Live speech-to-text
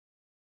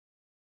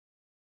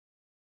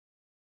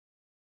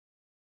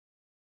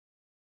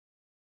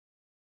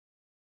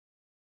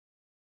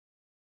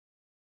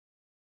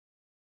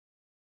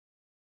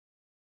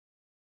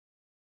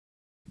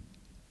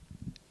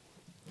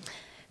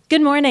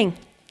Good morning.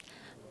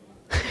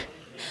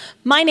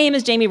 My name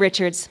is Jamie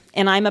Richards,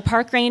 and I'm a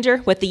park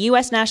ranger with the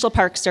U.S. National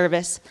Park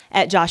Service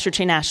at Joshua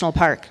Tree National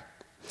Park.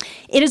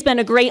 It has been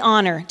a great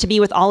honor to be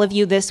with all of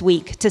you this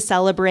week to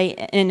celebrate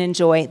and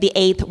enjoy the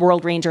 8th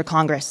World Ranger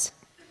Congress.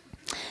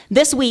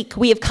 This week,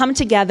 we have come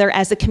together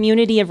as a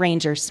community of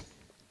rangers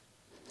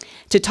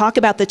to talk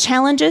about the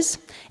challenges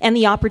and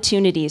the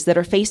opportunities that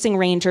are facing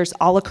rangers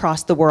all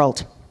across the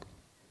world.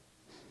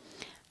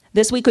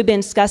 This week, we've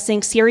been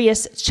discussing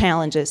serious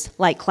challenges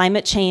like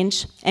climate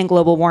change and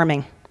global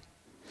warming.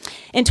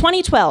 In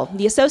 2012,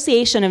 the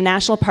Association of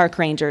National Park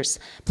Rangers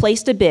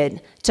placed a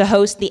bid to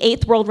host the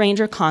 8th World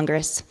Ranger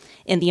Congress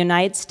in the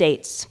United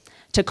States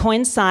to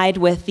coincide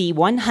with the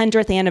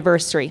 100th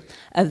anniversary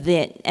of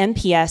the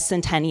NPS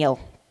Centennial.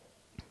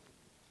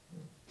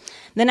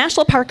 The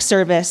National Park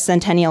Service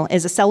Centennial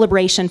is a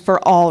celebration for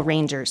all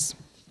rangers.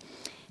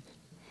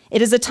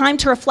 It is a time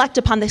to reflect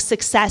upon the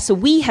success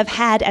we have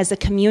had as a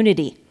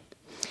community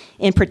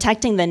in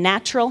protecting the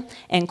natural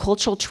and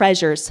cultural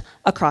treasures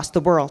across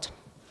the world.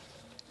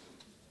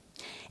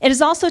 It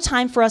is also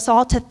time for us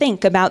all to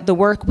think about the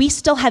work we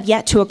still have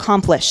yet to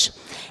accomplish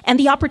and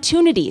the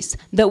opportunities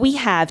that we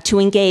have to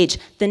engage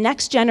the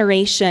next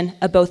generation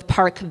of both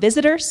park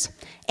visitors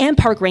and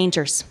park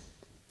rangers.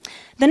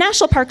 The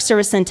National Park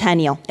Service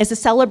Centennial is a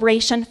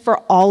celebration for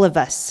all of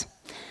us,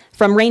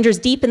 from rangers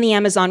deep in the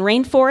Amazon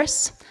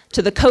rainforests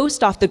to the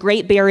coast off the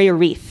Great Barrier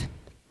Reef,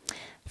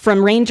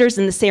 from rangers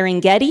in the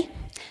Serengeti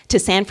to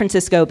San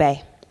Francisco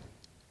Bay.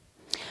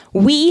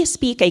 We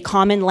speak a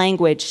common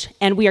language,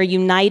 and we are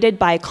united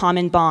by a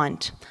common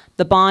bond,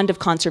 the bond of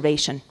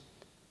conservation.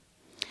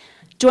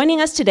 Joining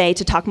us today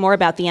to talk more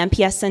about the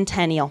NPS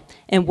Centennial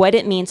and what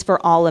it means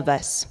for all of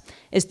us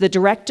is the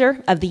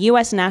Director of the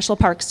U.S. National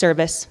Park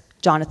Service,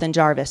 Jonathan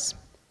Jarvis.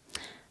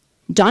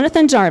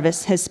 Jonathan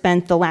Jarvis has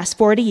spent the last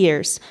 40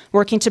 years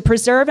working to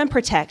preserve and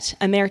protect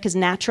America's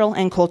natural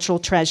and cultural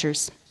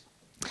treasures.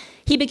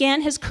 He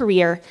began his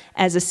career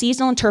as a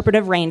seasonal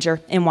interpretive ranger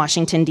in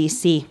Washington,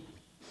 D.C.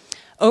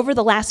 Over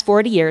the last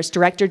 40 years,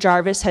 Director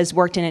Jarvis has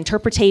worked in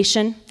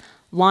interpretation,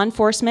 law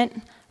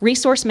enforcement,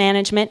 resource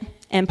management,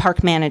 and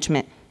park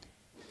management.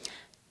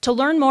 To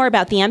learn more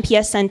about the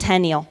NPS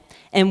Centennial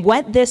and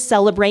what this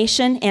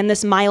celebration and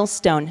this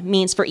milestone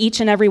means for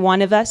each and every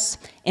one of us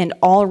and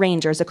all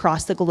rangers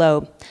across the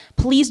globe,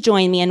 please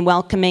join me in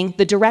welcoming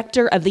the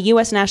Director of the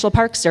U.S. National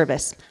Park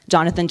Service,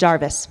 Jonathan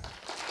Jarvis.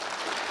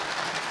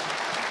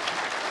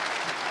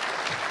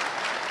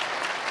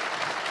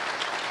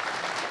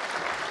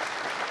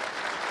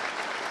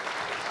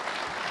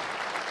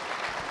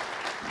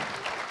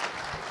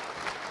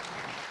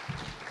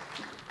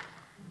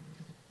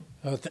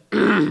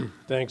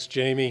 Thanks,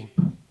 Jamie.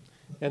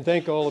 And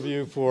thank all of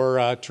you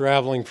for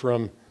traveling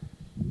from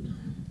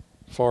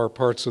far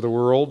parts of the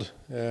world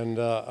and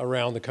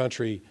around the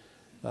country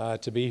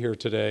to be here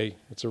today.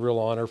 It's a real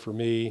honor for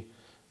me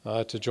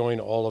to join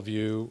all of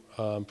you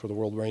for the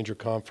World Ranger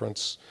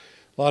Conference.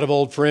 A lot of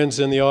old friends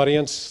in the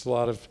audience, a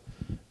lot of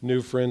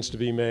new friends to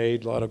be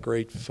made, a lot of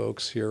great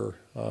folks here,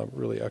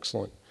 really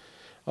excellent.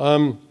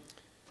 And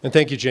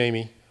thank you,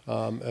 Jamie,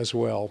 as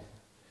well.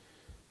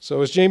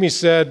 So as Jamie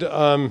said,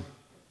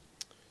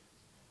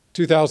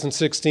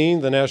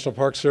 2016, the National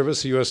Park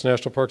Service, the U.S.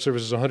 National Park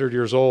Service is 100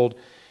 years old,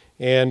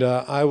 and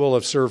I will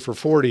have served for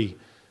 40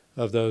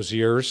 of those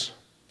years.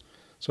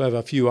 So I have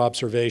a few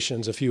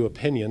observations, a few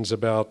opinions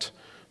about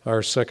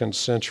our second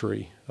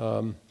century.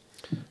 Let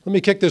me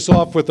kick this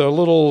off with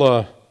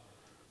a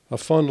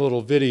fun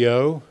little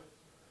video.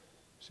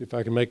 See if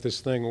I can make this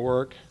thing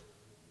work.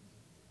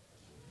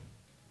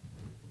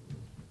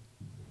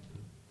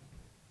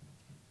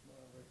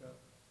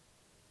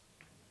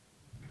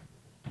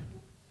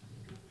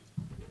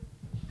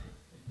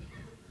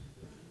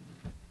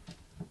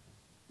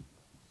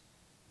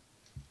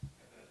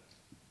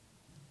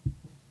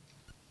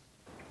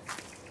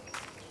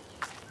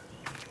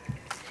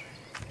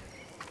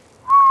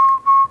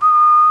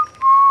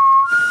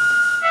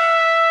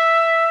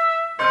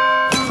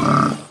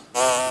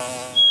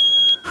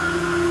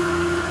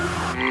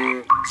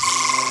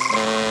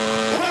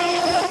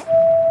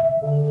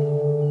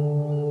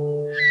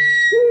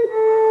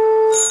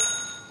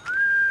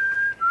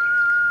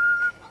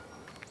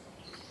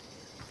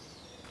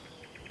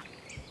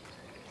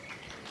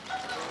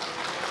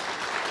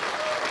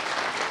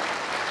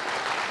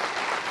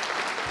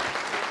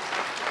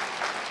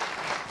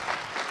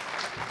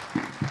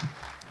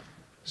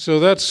 So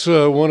that's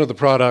one of the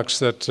products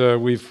that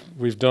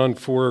we've done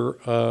for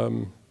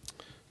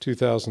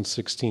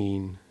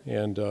 2016,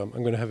 and I'm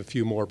going to have a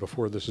few more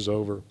before this is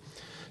over.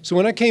 So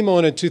when I came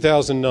on in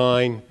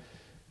 2009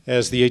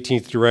 as the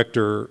 18th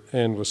director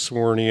and was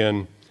sworn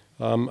in,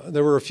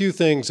 there were a few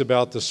things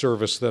about the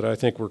service that I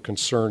think were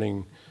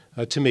concerning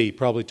to me,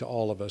 probably to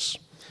all of us.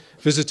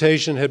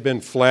 Visitation had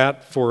been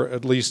flat for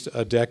at least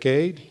a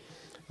decade,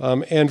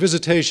 and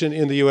visitation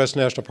in the U.S.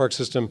 National Park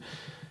System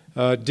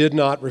did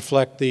not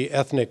reflect the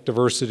ethnic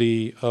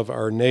diversity of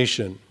our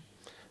nation.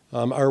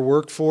 Our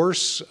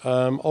workforce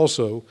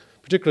also,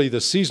 particularly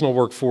the seasonal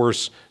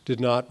workforce,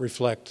 did not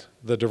reflect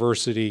the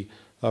diversity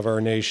of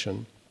our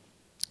nation.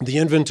 The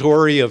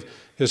inventory of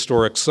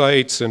historic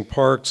sites and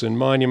parks and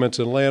monuments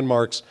and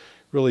landmarks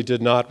really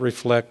did not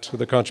reflect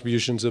the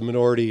contributions of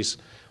minorities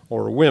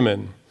or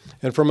women.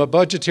 And from a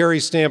budgetary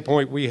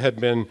standpoint, we had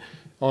been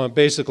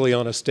basically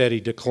on a steady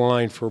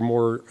decline for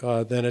more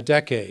than a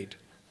decade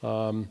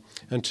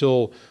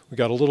until we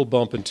got a little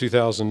bump in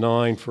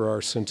 2009 for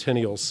our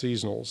Centennial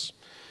seasonals.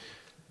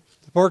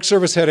 The Park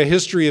Service had a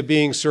history of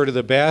being sort of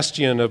the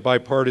bastion of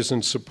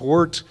bipartisan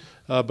support,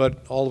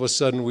 but all of a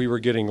sudden we were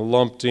getting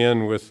lumped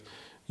in with,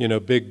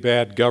 big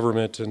bad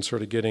government and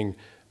sort of getting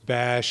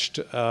bashed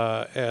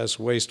as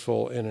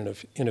wasteful and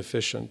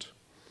inefficient.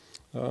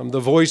 The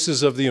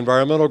voices of the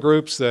environmental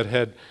groups that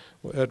had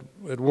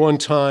at one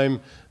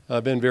time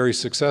been very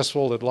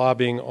successful at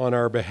lobbying on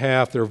our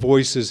behalf, their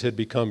voices had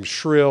become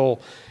shrill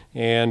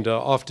and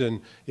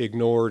often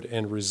ignored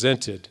and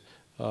resented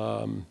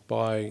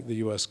by the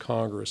U.S.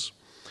 Congress.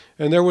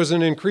 And there was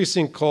an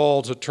increasing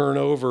call to turn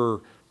over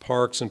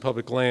parks and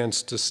public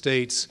lands to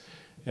states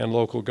and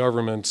local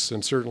governments,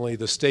 and certainly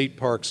the state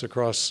parks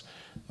across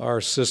our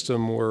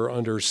system were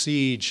under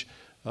siege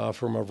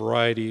from a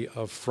variety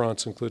of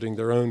fronts, including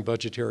their own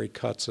budgetary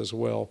cuts as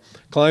well.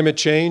 Climate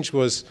change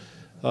was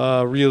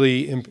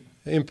really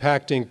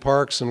impacting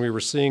parks, and we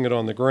were seeing it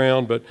on the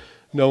ground, but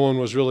no one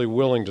was really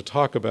willing to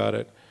talk about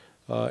it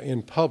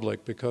in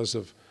public because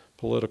of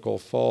political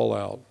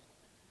fallout.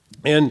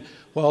 And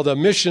while the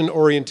mission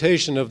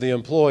orientation of the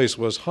employees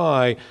was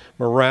high,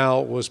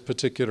 morale was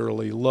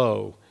particularly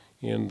low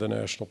in the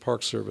National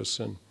Park Service.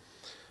 And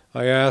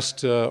I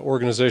asked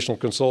organizational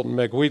consultant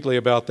Meg Wheatley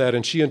about that,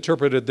 and she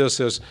interpreted this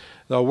as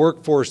a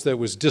workforce that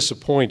was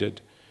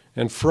disappointed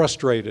and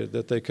frustrated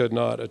that they could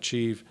not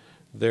achieve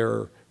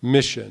their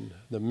mission,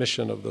 the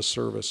mission of the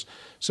service.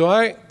 So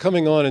I,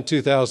 coming on in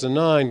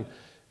 2009,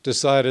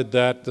 decided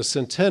that the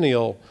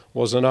Centennial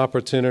was an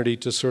opportunity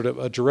to sort of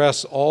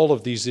address all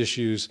of these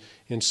issues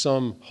in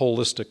some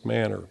holistic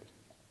manner.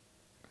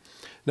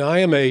 Now, I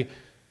am a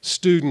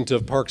student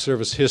of Park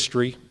Service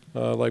history,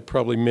 like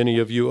probably many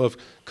of you, of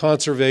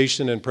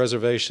conservation and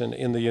preservation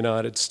in the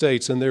United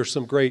States, and there's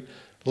some great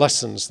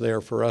lessons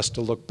there for us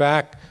to look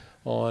back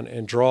on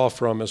and draw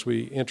from as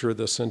we enter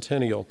the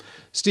Centennial.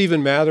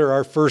 Stephen Mather,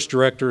 our first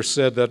director,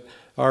 said that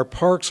our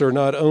parks are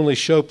not only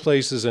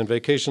showplaces and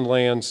vacation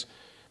lands,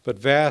 but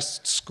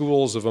vast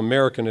schools of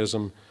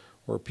Americanism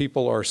where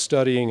people are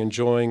studying,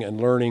 enjoying,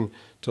 and learning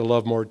to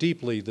love more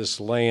deeply this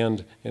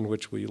land in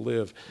which we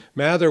live.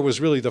 Mather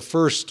was really the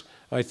first,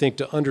 I think,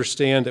 to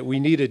understand that we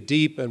needed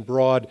deep and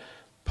broad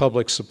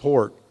public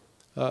support.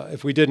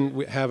 If we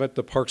didn't have it,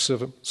 the Park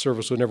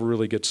Service would never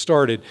really get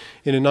started.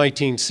 And in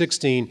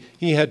 1916,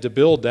 he had to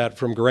build that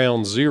from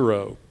ground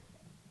zero.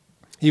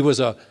 He was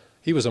a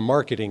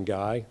marketing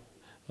guy,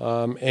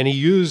 and he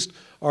used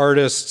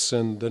artists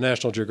and the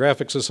National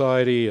Geographic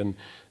Society and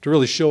to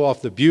really show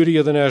off the beauty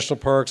of the national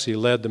parks. He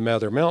led the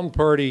Mather Mountain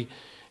Party,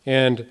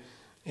 and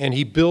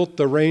he built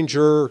the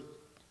ranger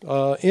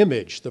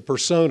image, the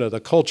persona,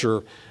 the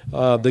culture,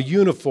 the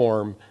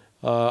uniform,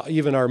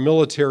 even our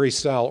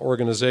military-style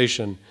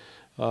organization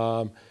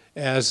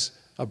as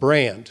a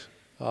brand,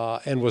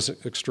 and was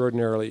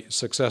extraordinarily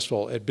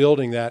successful at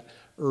building that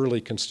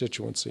early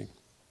constituency.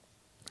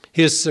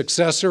 His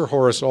successor,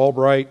 Horace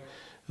Albright,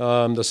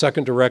 the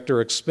second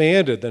director,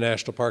 expanded the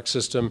national park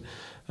system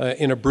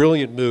in a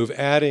brilliant move,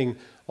 adding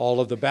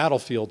all of the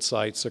battlefield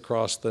sites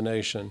across the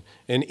nation.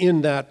 And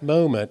in that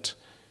moment,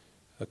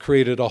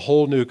 created a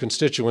whole new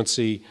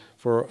constituency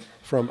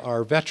from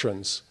our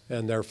veterans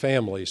and their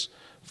families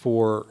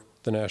for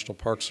the National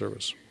Park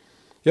Service.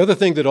 The other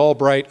thing that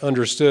Albright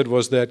understood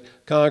was that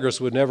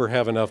Congress would never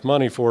have enough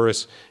money for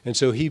us, and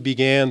so he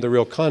began the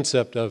real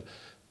concept of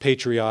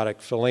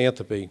patriotic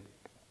philanthropy.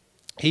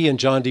 He and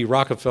John D.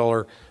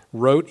 Rockefeller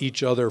wrote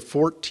each other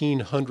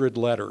 1,400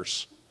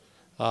 letters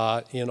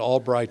in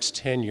Albright's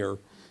tenure,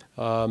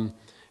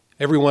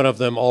 every one of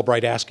them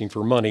Albright asking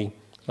for money.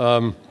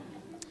 And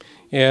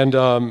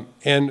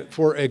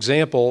for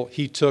example,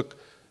 he took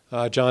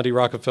John D.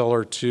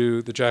 Rockefeller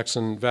to the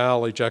Jackson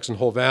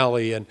Hole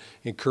Valley, and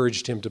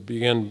encouraged him to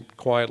begin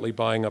quietly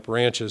buying up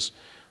ranches,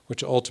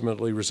 which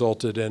ultimately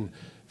resulted in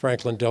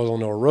Franklin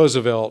Delano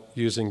Roosevelt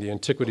using the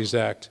Antiquities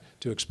Act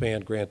to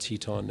expand Grand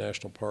Teton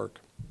National Park.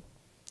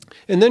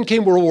 And then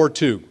came World War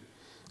II,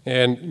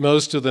 and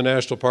most of the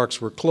national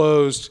parks were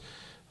closed,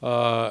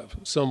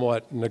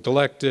 somewhat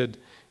neglected,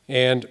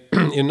 and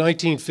in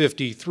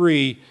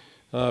 1953,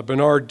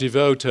 Bernard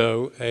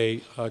DeVoto,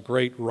 a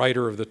great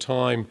writer of the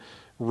time,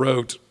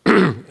 wrote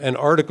an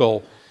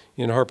article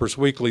in Harper's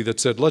Weekly that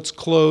said, "Let's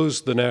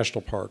close the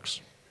national parks."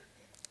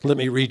 Let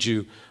me read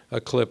you a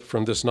clip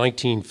from this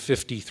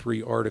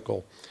 1953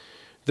 article.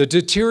 "The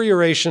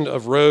deterioration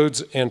of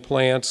roads and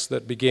plants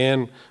that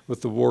began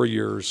with the war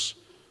years,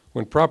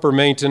 when proper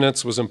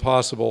maintenance was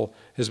impossible,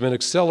 has been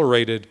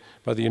accelerated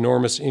by the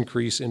enormous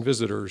increase in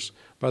visitors,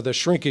 by the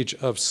shrinkage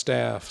of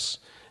staffs,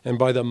 and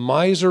by the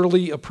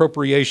miserly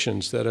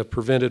appropriations that have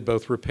prevented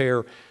both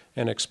repair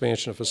and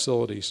expansion of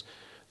facilities.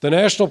 The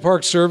National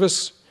Park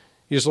Service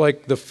is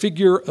like the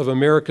figure of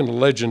American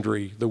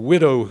legendary, the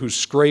widow who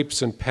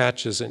scrapes and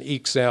patches and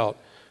ekes out,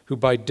 who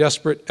by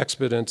desperate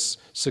expedients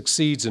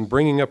succeeds in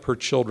bringing up her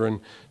children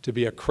to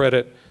be a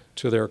credit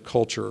to their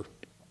culture.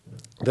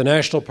 The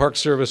National Park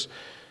Service's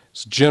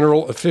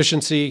general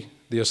efficiency,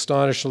 the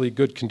astonishingly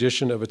good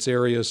condition of its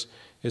areas,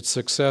 its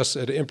success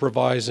at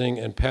improvising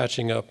and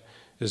patching up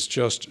is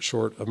just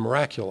short of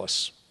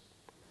miraculous.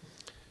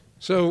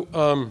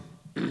 So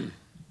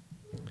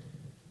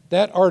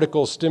that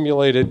article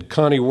stimulated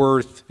Connie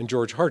Worth and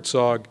George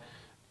Hartzog,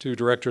 two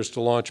directors, to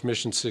launch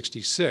Mission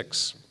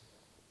 66.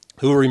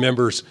 Who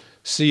remembers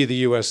See the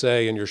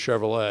USA in your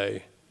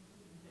Chevrolet?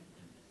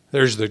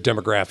 There's the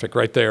demographic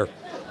right there.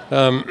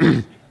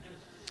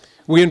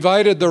 We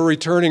invited the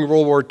returning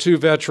World War II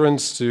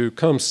veterans to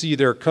come see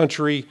their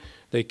country.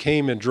 They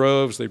came in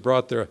droves. They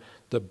brought the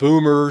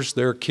boomers,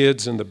 their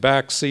kids, in the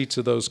back seats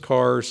of those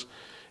cars.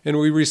 And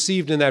we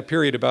received in that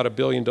period about $1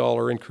 billion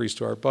increase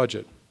to our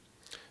budget.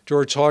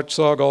 George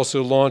Hartzog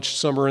also launched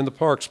Summer in the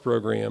Parks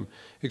program,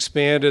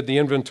 expanded the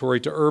inventory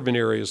to urban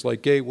areas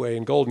like Gateway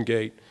and Golden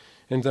Gate,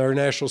 and our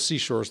national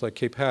seashores like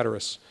Cape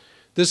Hatteras,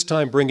 this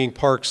time bringing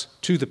parks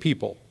to the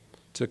people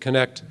to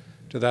connect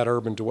to that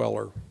urban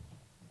dweller.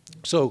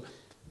 So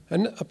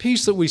a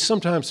piece that we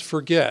sometimes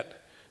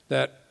forget,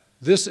 that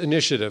this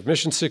initiative,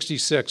 Mission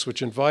 66,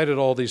 which invited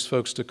all these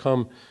folks to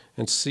come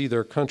and see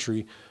their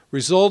country,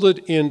 resulted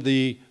in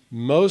the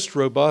most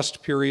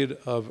robust period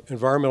of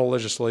environmental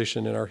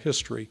legislation in our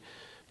history.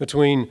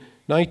 Between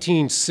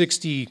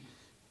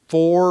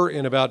 1964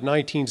 and about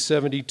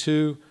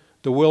 1972,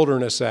 the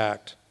Wilderness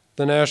Act,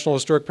 the National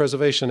Historic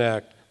Preservation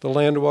Act, the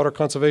Land and Water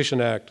Conservation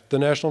Act, the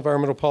National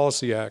Environmental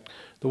Policy Act,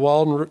 the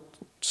Wild and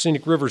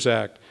Scenic Rivers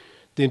Act,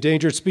 the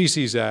Endangered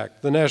Species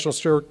Act, the National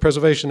Historic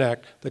Preservation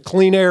Act, the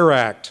Clean Air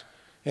Act,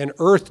 and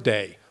Earth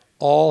Day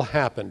all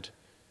happened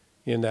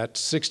in that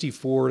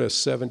 64 to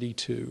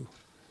 72.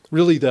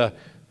 Really the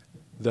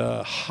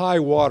high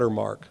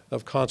watermark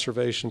of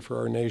conservation for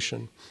our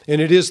nation.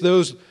 And it is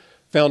those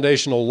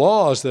foundational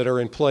laws that are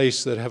in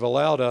place that have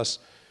allowed us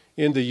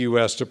in the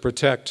U.S. to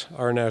protect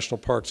our national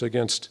parks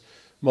against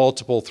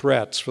multiple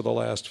threats for the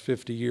last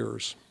 50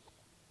 years.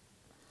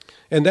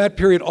 And that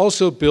period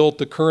also built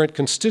the current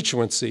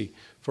constituency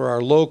for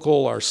our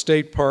local, our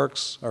state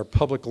parks, our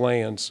public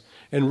lands,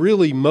 and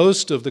really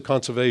most of the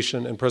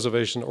conservation and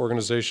preservation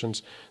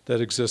organizations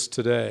that exist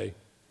today.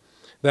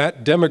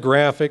 That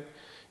demographic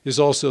is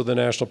also the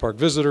national park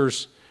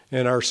visitors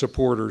and our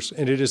supporters,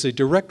 and it is a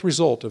direct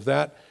result of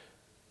that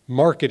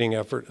marketing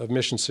effort of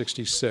Mission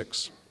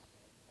 66.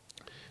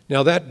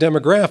 Now that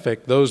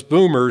demographic, those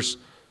boomers,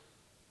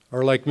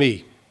 are like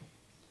me.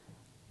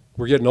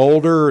 We're getting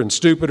older and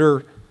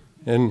stupider,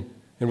 and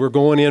we're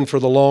going in for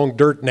the long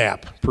dirt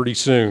nap pretty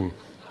soon.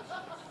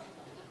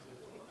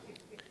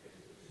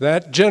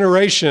 That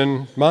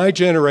generation, my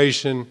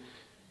generation,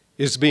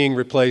 is being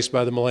replaced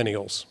by the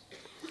millennials.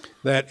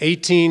 That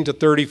 18 to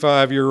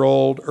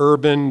 35-year-old,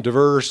 urban,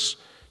 diverse,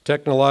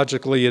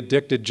 technologically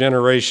addicted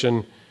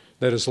generation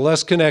that is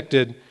less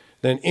connected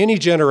than any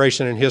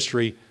generation in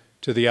history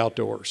to the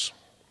outdoors.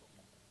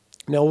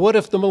 Now, what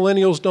if the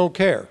millennials don't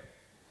care?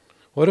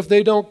 What if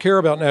they don't care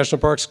about national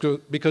parks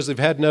because they've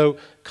had no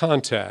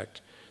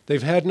contact?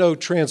 They've had no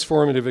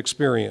transformative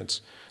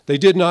experience. They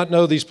did not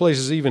know these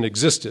places even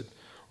existed,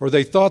 or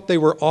they thought they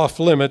were off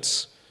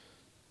limits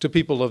to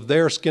people of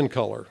their skin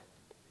color,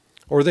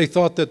 or they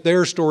thought that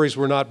their stories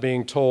were not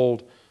being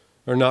told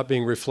or not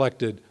being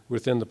reflected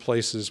within the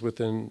places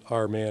within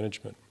our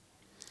management.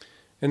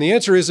 And the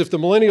answer is, if the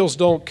millennials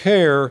don't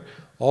care,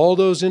 all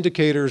those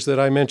indicators that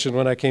I mentioned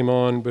when I came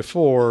on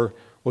before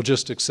will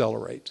just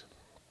accelerate.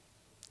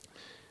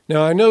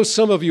 Now, I know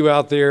some of you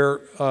out there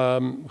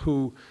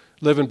who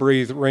live and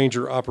breathe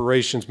ranger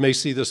operations may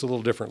see this a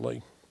little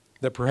differently,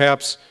 that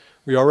perhaps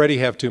we already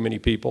have too many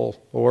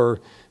people, or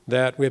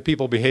that we have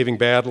people behaving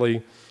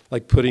badly,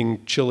 like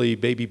putting chilly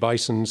baby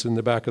bisons in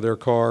the back of their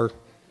car,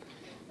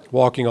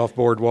 walking off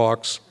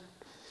boardwalks,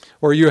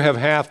 or you have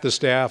half the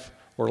staff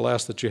or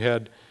less that you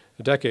had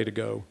a decade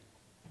ago.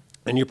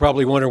 And you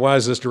probably wonder, why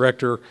is this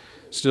director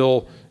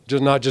still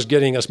not just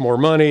getting us more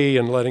money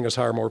and letting us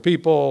hire more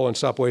people and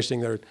stop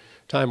wasting their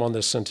time on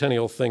this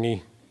Centennial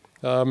thingy?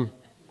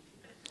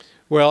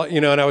 Well,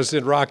 you know, and I was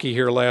in Rocky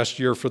here last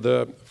year for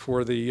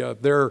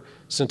their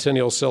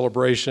Centennial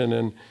celebration,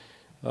 and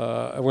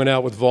I went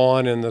out with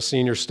Vaughn and the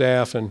senior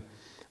staff and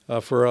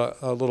for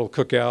a little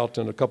cookout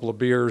and a couple of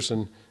beers.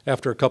 And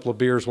after a couple of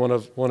beers, one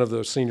of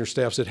the senior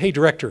staff said, "Hey,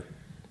 director,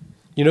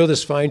 you know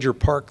this Find Your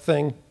Park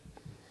thing?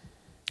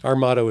 Our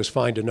motto is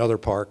find another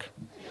park.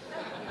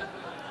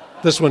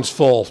 This one's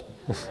full."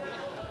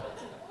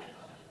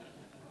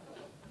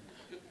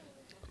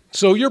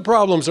 So your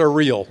problems are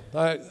real.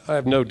 I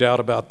have no doubt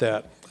about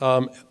that.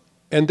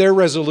 And their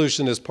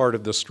resolution is part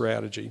of this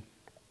strategy.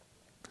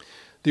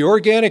 The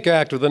Organic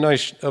Act of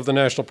the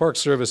National Park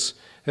Service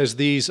has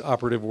these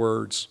operative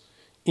words: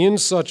 in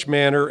such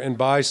manner and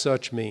by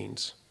such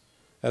means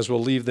as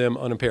will leave them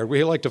unimpaired.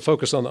 We like to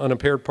focus on the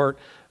unimpaired part.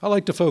 I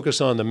like to focus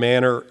on the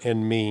manner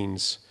and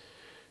means.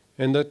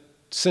 And the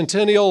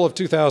Centennial of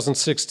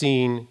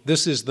 2016,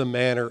 this is the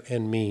manner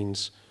and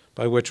means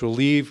by which we'll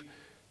leave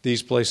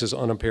these places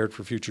unimpaired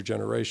for future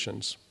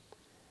generations.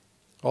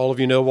 All of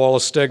you know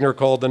Wallace Stegner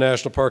called the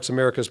national parks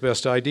America's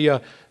best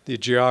idea, the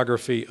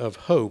geography of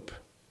hope.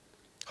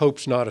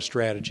 Hope's not a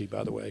strategy,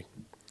 by the way.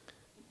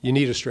 You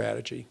need a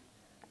strategy.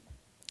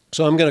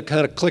 So I'm going to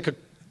kind of click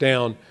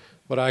down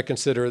what I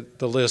consider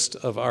the list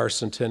of our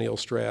Centennial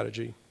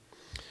strategy.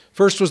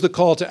 First was the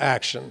call to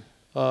action,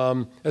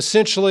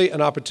 essentially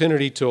an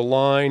opportunity to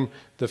align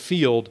the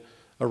field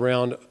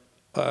around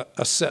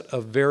a set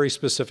of very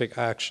specific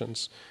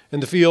actions.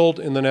 And the field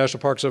in the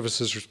National Park Service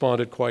has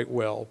responded quite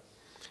well.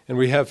 And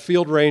we have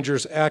field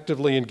rangers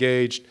actively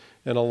engaged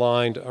and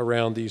aligned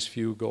around these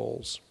few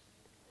goals.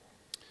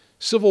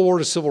 Civil War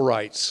to civil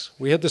rights.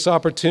 We had this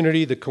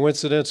opportunity, the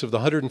coincidence of the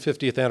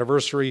 150th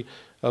anniversary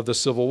of the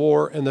Civil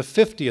War and the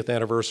 50th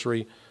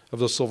anniversary of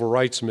the Civil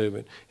Rights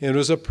Movement. And it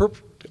was a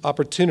perfect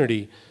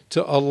opportunity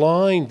to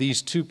align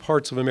these two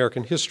parts of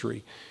American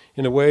history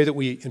in a way that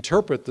we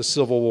interpret the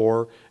Civil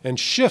War and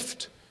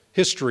shift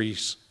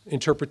history's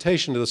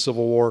interpretation of the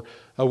Civil War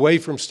away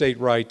from state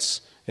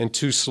rights and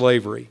to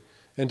slavery,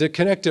 and to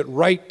connect it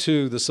right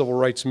to the Civil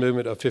Rights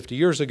Movement of 50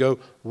 years ago,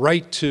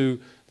 right to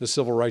the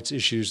civil rights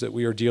issues that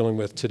we are dealing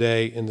with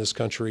today in this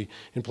country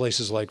in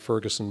places like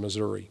Ferguson,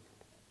 Missouri.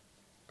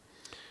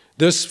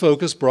 This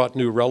focus brought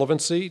new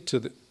relevancy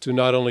to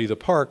not only the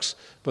parks,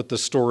 but the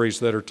stories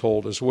that are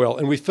told as well.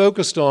 And we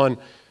focused on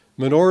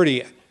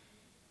minority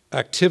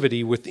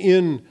activity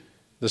within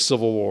the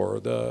Civil War,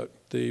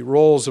 the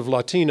roles of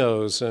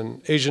Latinos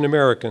and Asian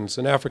Americans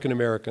and African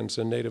Americans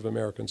and Native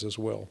Americans as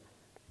well.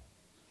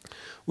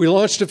 We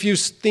launched a few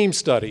theme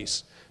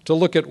studies to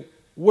look at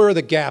where are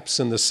the gaps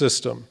in the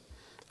system,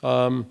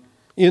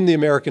 in the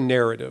American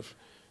narrative,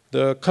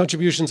 the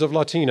contributions of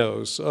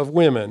Latinos, of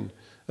women,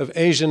 of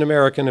Asian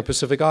American and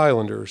Pacific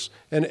Islanders,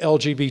 and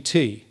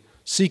LGBT,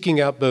 seeking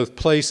out both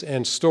place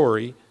and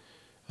story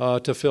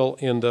to fill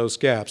in those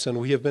gaps. And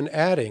we have been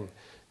adding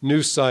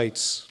new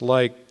sites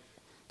like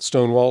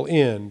Stonewall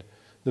Inn,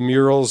 the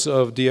murals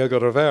of Diego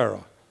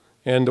Rivera,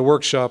 and the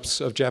workshops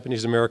of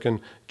Japanese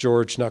American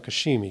George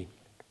Nakashima.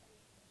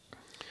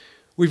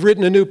 We've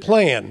written a new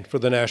plan for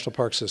the National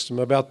Park System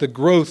about the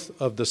growth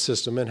of the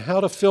system and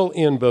how to fill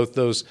in both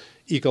those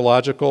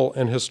ecological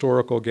and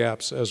historical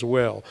gaps as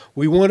well.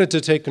 We wanted to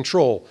take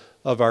control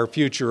of our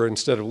future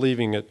instead of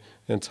leaving it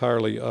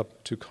entirely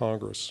up to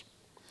Congress.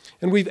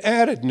 And we've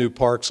added new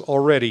parks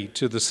already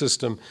to the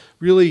system,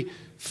 really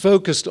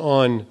focused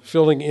on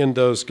filling in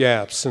those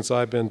gaps since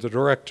I've been the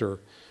director.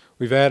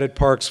 We've added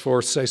parks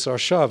for Cesar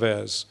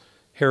Chavez,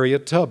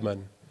 Harriet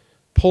Tubman,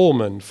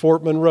 Pullman,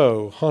 Fort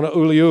Monroe,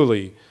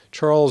 Honouliuli,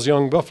 Charles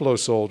Young Buffalo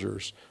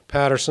Soldiers,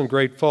 Patterson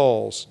Great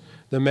Falls,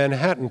 the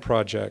Manhattan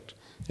Project,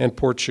 and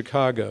Port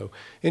Chicago.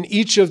 And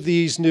each of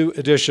these new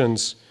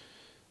additions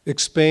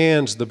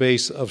expands the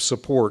base of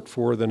support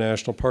for the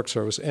National Park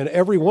Service. And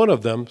every one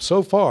of them,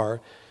 so far,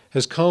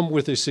 has come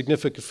with a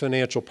significant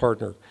financial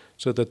partner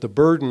so that the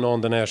burden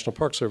on the National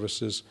Park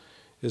Service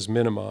is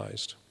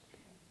minimized.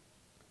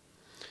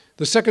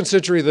 The second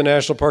century of the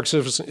National Park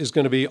Service is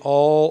going to be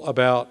all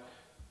about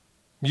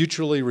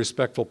mutually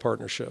respectful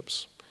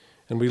partnerships.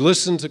 And we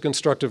listened to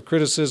constructive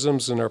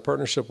criticisms in our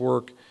partnership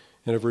work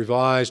and have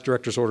revised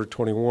Director's Order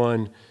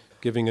 21,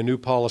 giving a new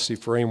policy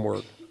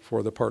framework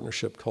for the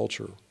partnership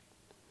culture.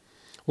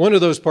 One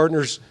of those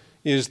partners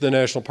is the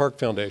National Park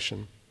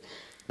Foundation.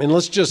 And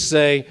let's just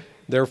say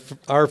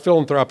our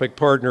philanthropic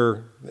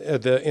partner,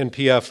 the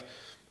NPF,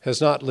 has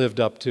not lived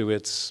up to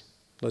its,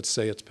 let's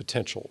say, its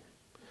potential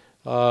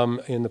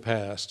in the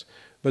past.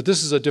 But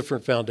this is a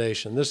different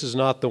foundation. This is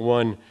not the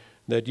one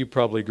that you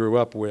probably grew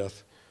up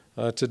with.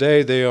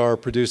 Today, they are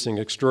producing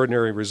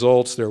extraordinary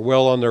results. They're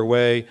well on their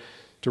way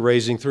to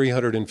raising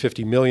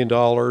 $350 million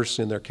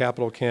in their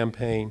capital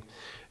campaign.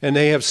 And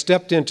they have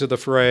stepped into the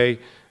fray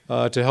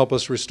to help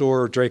us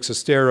restore Drake's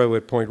Estero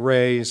at Point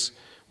Reyes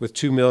with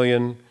 $2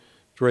 million,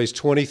 to raise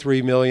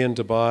 $23 million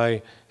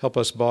to help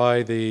us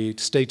buy the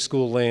state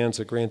school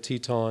lands at Grand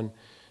Teton,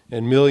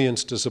 and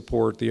millions to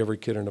support the Every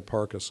Kid in a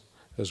Park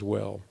as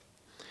well.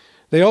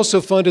 They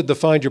also funded the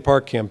Find Your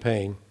Park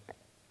campaign.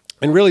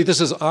 And really, this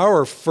is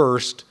our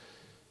first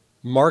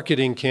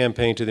marketing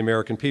campaign to the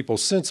American people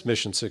since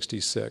Mission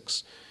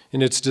 66.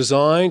 And it's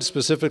designed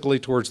specifically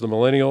towards the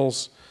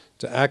millennials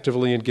to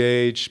actively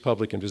engage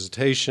public in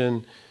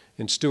visitation,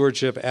 in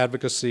stewardship,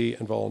 advocacy,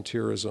 and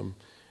volunteerism.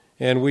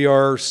 And we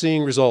are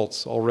seeing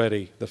results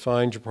already. The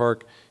Find Your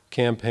Park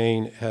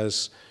campaign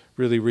has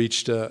really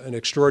reached an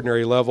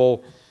extraordinary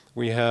level.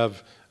 We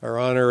have our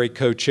honorary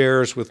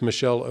co-chairs with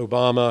Michelle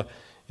Obama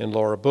and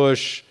Laura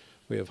Bush.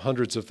 We have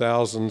hundreds of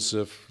thousands,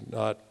 if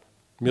not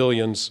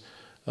millions,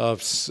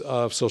 of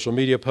social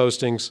media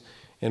postings,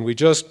 and we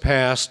just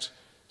passed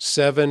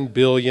 7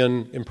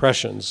 billion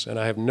impressions, and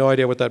I have no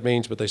idea what that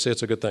means, but they say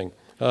it's a good thing.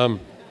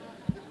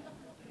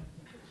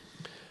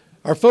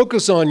 Our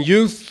focus on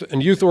youth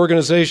and youth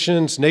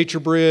organizations,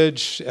 Nature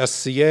Bridge,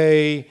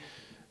 SCA,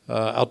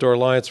 Outdoor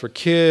Alliance for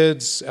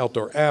Kids,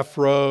 Outdoor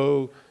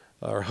Afro,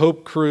 our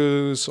Hope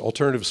Cruise,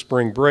 alternative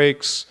spring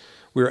breaks.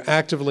 We're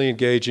actively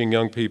engaging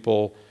young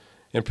people,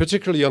 and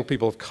particularly young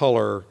people of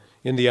color,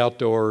 in the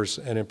outdoors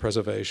and in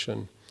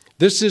preservation.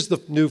 This is the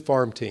new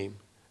farm team,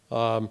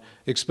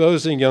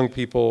 exposing young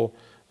people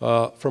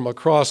from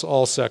across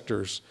all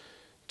sectors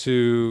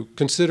to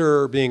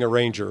consider being a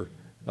ranger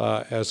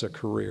as a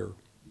career.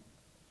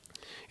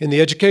 In the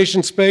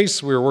education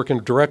space, we're working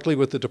directly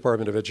with the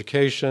Department of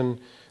Education,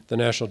 the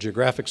National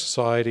Geographic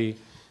Society,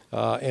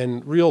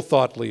 and real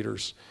thought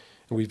leaders.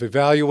 And we've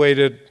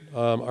evaluated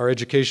our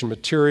education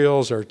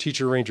materials, our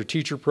Teacher Ranger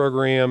Teacher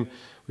program.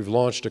 We've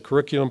launched a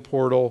curriculum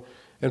portal,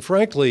 and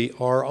frankly,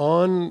 are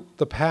on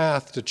the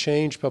path to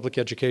change public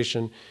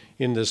education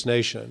in this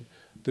nation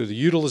through the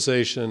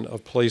utilization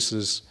of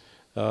places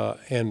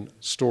and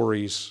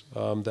stories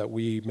that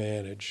we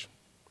manage.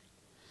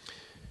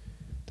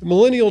 The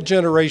millennial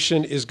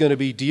generation is going to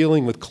be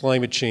dealing with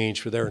climate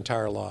change for their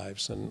entire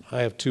lives, and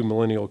I have 2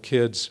 millennial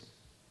kids,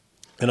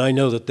 and I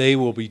know that they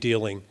will be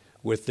dealing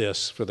with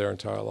this for their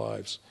entire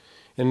lives.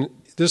 And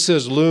this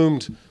has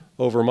loomed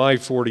over my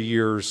 40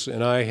 years,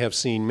 and I have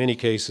seen many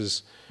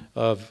cases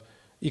of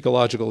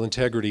ecological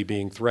integrity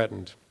being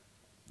threatened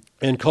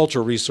and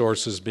cultural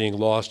resources being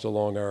lost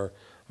along our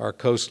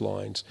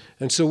coastlines.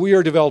 And so we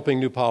are developing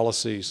new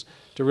policies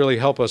to really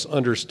help us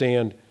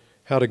understand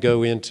how to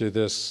go into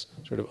this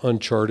sort of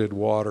uncharted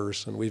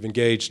waters. And we've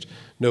engaged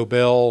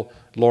Nobel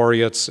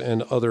laureates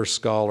and other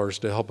scholars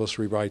to help us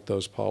rewrite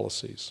those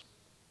policies.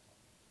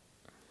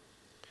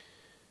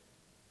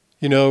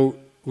 You know,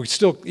 we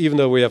still, even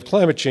though we have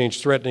climate change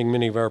threatening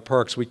many of our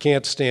parks, we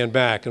can't stand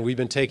back, and we've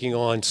been taking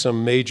on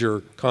some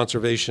major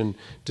conservation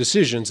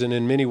decisions, and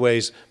in many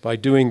ways, by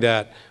doing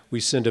that, we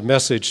send a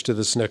message to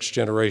this next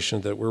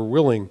generation that we're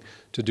willing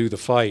to do the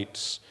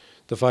fights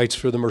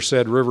for the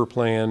Merced River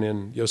Plan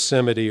in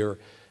Yosemite, or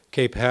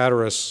Cape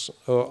Hatteras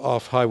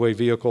off-highway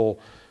vehicle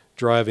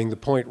driving, the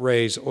Point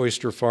Reyes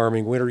oyster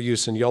farming, winter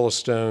use in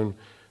Yellowstone,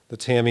 the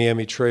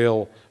Tamiami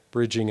Trail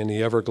bridging in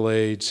the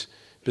Everglades,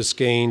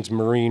 Biscayne's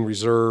Marine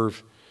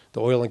Reserve,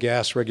 the oil and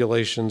gas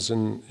regulations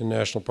in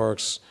national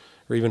parks,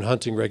 or even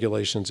hunting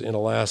regulations in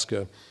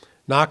Alaska.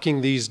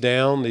 Knocking these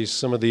down,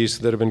 some of these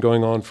that have been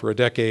going on for a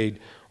decade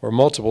or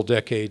multiple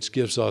decades,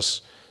 gives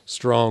us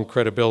strong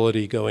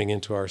credibility going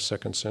into our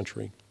second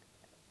century.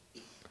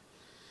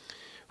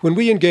 When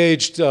we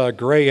engaged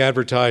Gray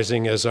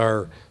Advertising as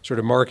our sort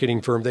of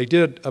marketing firm, they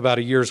did about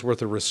a year's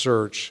worth of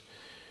research.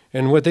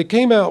 And what they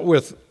came out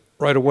with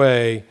right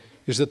away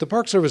is that the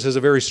Park Service has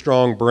a very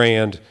strong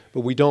brand,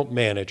 but we don't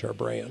manage our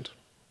brand.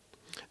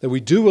 That we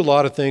do a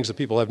lot of things that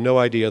people have no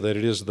idea that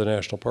it is the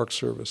National Park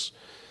Service.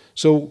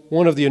 So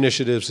one of the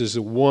initiatives is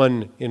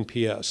one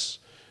NPS,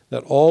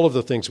 that all of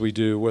the things we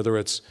do, whether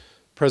it's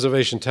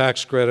preservation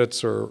tax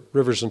credits or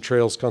rivers and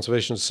trails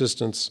conservation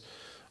assistance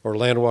or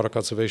land and water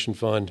conservation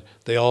fund,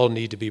 they all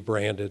need to be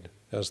branded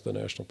as the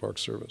National Park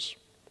Service.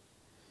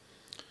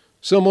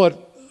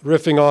 Somewhat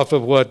riffing off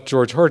of what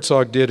George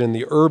Hartzog did in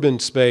the urban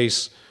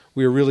space,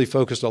 we are really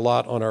focused a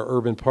lot on our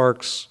urban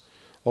parks,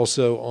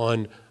 also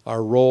on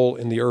our role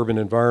in the urban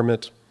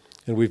environment,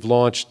 and we've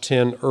launched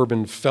 10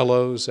 urban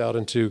fellows out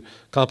into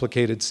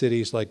complicated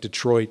cities like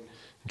Detroit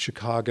and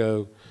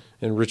Chicago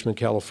and Richmond,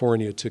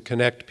 California, to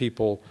connect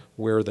people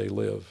where they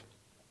live.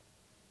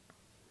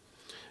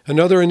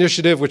 Another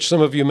initiative, which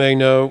some of you may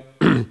know,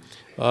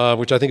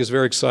 which I think is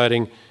very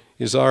exciting,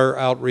 is our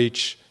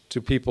outreach to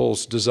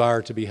people's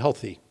desire to be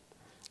healthy,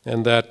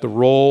 and that the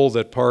role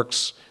that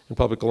parks and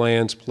public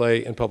lands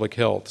play in public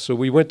health. So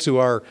we went to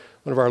one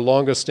of our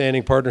longest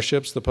standing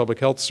partnerships, the Public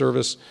Health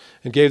Service,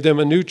 and gave them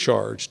a new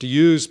charge to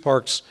use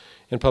parks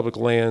and public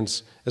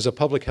lands as a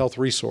public health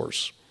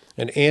resource,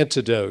 an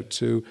antidote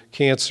to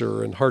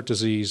cancer and heart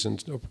disease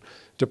and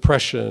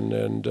depression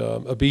and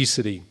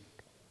obesity.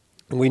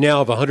 And we now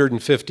have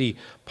 150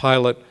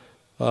 pilot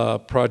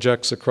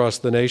projects across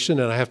the nation,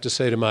 and I have to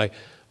say to my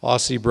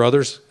Aussie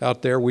brothers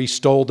out there, we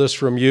stole this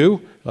from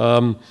you.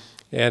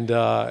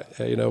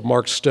 You know,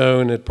 Mark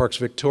Stone at Parks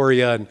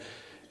Victoria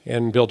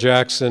and Bill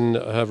Jackson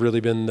have really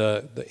been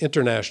the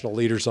international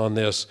leaders on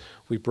this.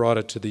 We brought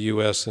it to the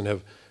U.S. and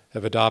have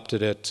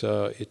adopted it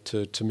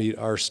to meet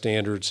our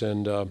standards,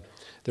 and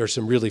there's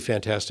some really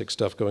fantastic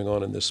stuff going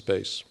on in this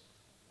space.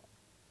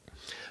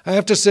 I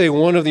have to say,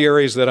 one of the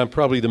areas that I'm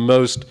probably the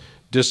most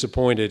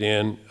disappointed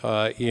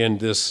in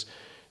this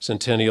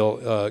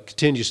centennial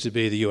continues to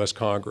be the U.S.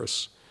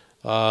 Congress.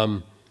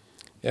 On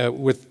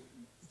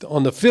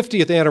the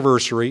 50th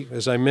anniversary,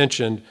 as I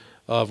mentioned,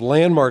 of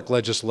landmark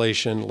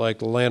legislation like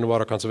the Land and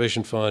Water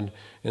Conservation Fund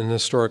and the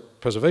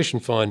Historic Preservation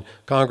Fund,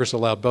 Congress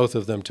allowed both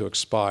of them to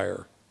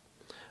expire.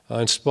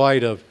 In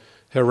spite of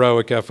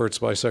heroic efforts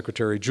by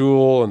Secretary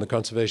Jewell and the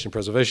conservation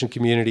preservation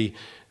community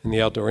and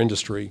the outdoor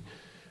industry.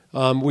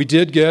 We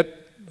did get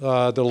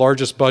the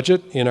largest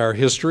budget in our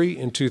history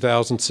in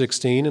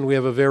 2016, and we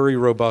have a very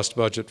robust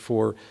budget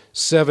for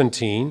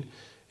 17,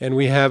 and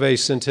we have a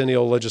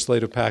centennial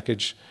legislative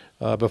package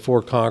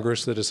before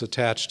Congress that is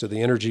attached to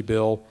the energy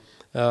bill,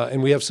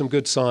 and we have some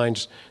good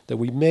signs that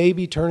we may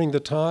be turning the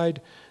tide,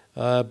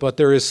 but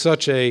there is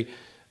such a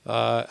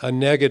a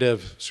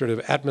negative sort of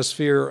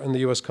atmosphere in the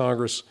U.S.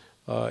 Congress,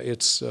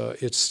 it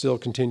still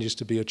continues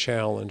to be a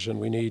challenge, and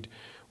we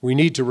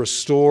need to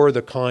restore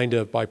the kind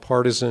of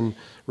bipartisan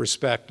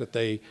respect that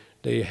they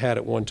had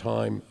at one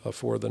time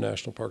for the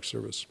National Park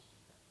Service.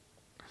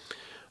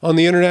 On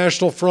the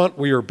international front,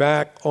 we are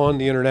back on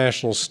the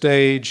international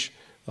stage,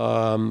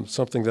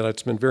 something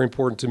that's been very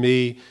important to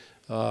me,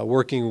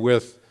 working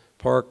with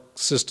park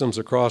systems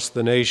across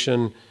the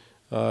nation,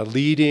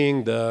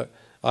 leading the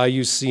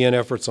IUCN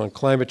efforts on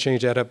climate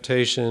change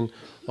adaptation,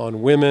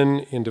 on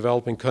women in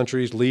developing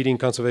countries, leading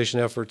conservation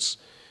efforts,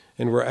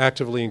 and we're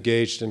actively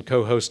engaged in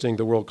co-hosting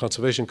the World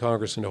Conservation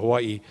Congress in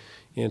Hawaii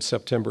in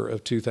September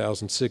of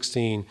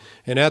 2016.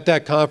 And at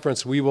that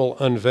conference, we will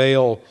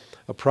unveil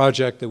a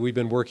project that we've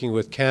been working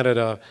with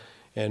Canada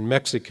and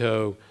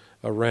Mexico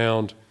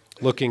around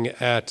looking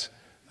at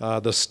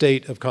the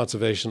state of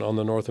conservation on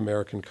the North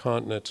American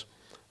continent.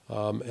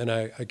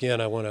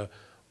 Again, I want to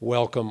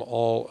welcome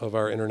all of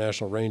our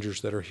international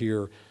rangers that are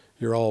here.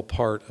 You're all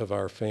part of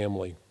our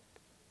family.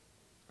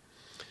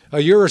 A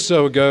year or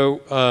so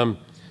ago,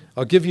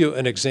 I'll give you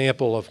an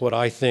example of what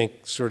I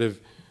think sort of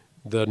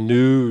the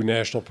new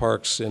national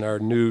parks in our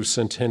new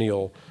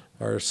centennial,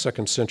 our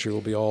second century,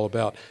 will be all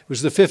about. It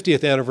was the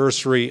 50th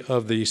anniversary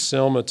of the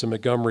Selma to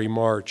Montgomery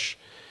March,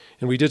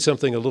 and we did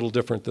something a little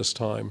different this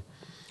time.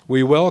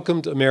 We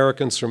welcomed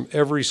Americans from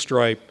every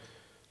stripe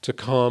to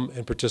come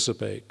and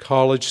participate.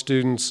 College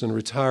students and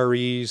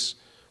retirees,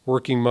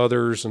 working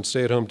mothers and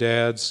stay-at-home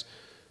dads,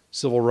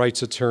 civil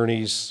rights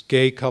attorneys,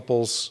 gay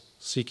couples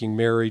seeking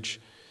marriage,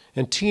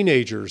 and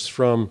teenagers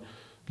from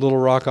Little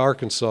Rock,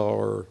 Arkansas,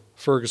 or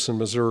Ferguson,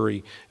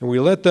 Missouri. And we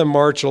let them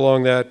march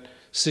along that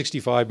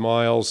 65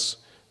 miles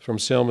from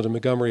Selma to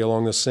Montgomery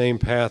along the same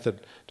path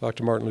that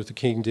Dr. Martin Luther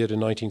King did in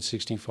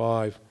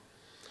 1965.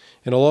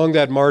 And along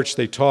that march,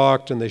 they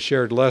talked and they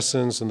shared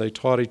lessons and they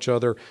taught each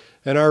other.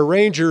 And our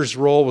rangers'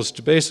 role was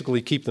to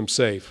basically keep them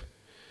safe.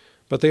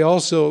 But they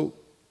also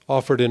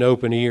offered an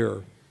open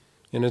ear.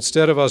 And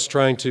instead of us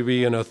trying to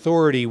be an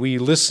authority, we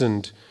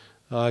listened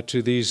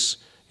to these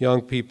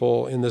young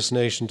people in this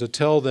nation to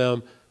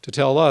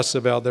tell us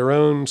about their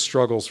own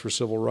struggles for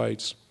civil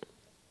rights.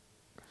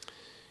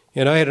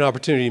 And I had an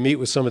opportunity to meet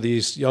with some of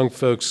these young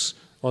folks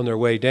on their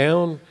way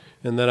down,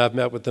 and then I've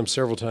met with them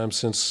several times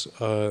since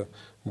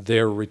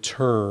their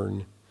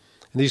return.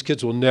 And these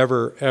kids will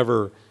never,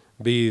 ever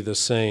be the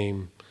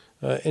same.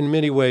 In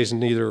many ways,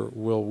 neither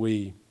will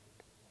we.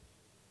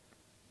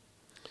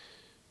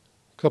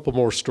 A couple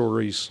more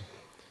stories.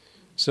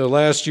 So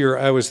last year,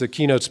 I was the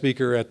keynote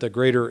speaker at the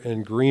Greater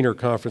and Greener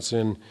Conference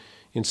in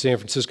San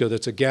Francisco.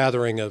 That's a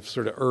gathering of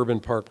sort of urban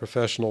park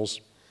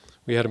professionals.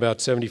 We had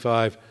about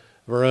 75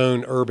 of our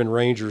own urban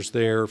rangers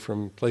there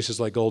from places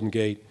like Golden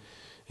Gate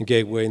and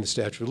Gateway and the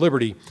Statue of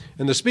Liberty.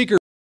 And the speaker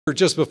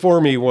just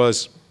before me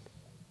was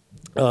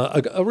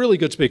a really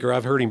good speaker.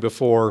 I've heard him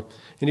before,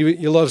 and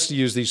he loves to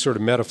use these sort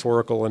of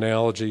metaphorical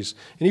analogies.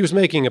 And he was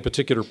making a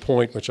particular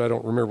point, which I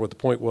don't remember what the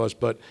point was,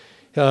 but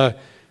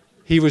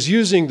he was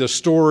using the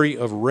story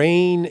of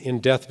rain in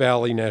Death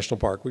Valley National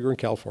Park. We were in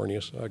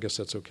California, so I guess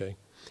that's okay.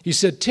 He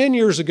said 10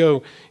 years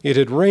ago, it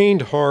had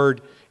rained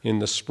hard in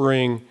the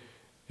spring,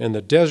 and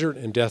the desert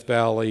in Death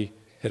Valley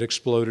had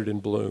exploded in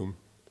bloom.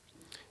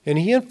 And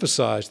he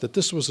emphasized that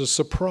this was a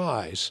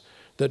surprise,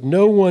 that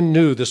no one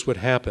knew this would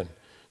happen,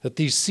 that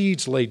these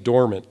seeds lay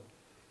dormant,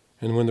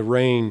 and when the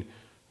rain,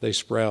 they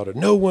sprouted.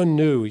 No one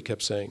knew, he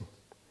kept saying.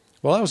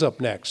 Well, I was up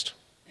next.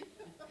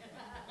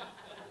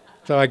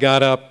 So I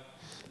got up,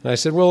 and I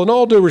said, well, in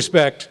all due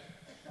respect,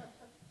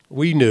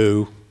 we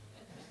knew.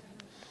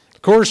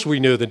 Of course we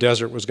knew the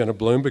desert was going to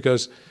bloom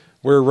because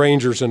we're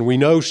rangers and we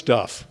know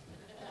stuff.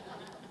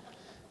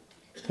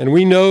 And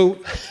we know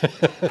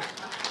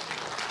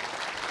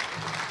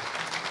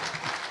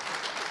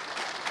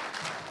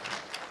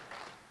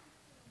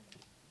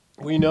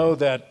we know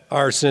that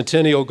our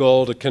centennial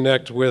goal to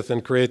connect with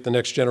and create the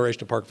next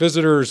generation of park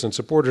visitors and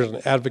supporters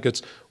and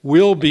advocates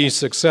will be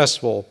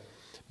successful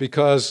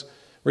because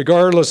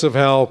regardless of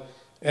how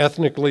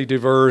ethnically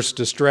diverse,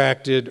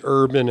 distracted,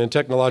 urban, and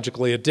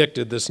technologically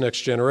addicted this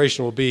next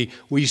generation will be,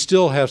 we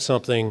still have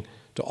something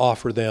to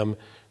offer them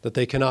that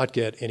they cannot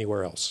get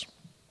anywhere else.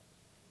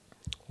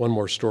 One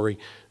more story.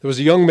 There was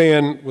a young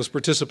man who was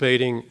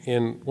participating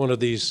in one of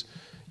these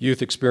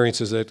youth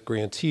experiences at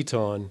Grand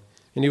Teton,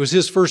 and it was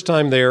his first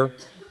time there.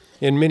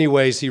 In many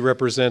ways, he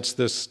represents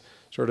this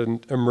sort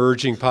of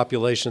emerging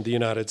population of the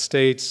United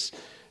States,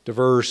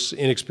 diverse,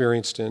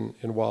 inexperienced in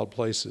wild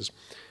places.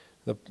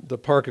 The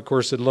park, of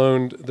course, had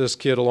loaned this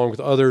kid, along with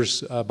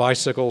others,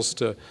 bicycles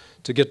to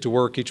get to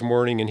work each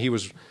morning, and he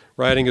was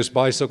riding his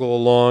bicycle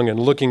along and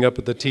looking up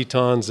at the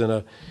Tetons in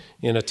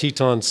a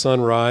Teton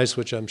sunrise,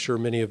 which I'm sure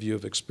many of you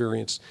have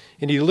experienced.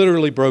 And he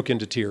literally broke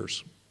into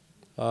tears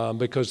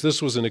because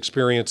this was an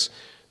experience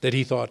that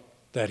he thought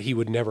that he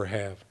would never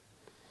have.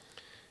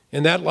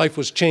 And that life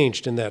was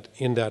changed in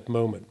that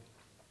moment.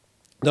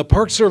 The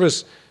Park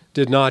Service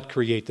did not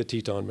create the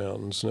Teton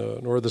Mountains,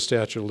 nor the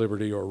Statue of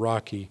Liberty or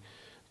Rocky.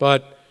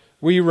 But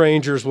we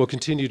rangers will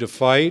continue to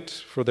fight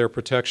for their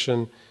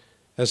protection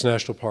as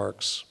national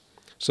parks,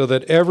 so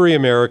that every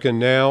American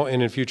now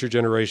and in future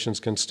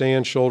generations can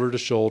stand shoulder to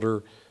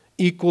shoulder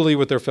equally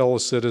with their fellow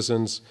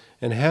citizens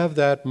and have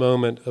that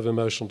moment of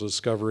emotional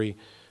discovery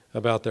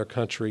about their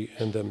country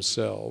and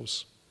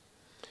themselves.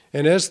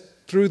 And as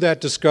through that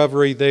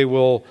discovery, they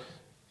will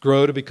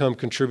grow to become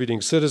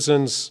contributing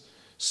citizens,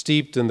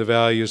 steeped in the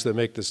values that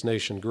make this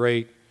nation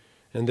great,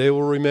 and they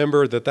will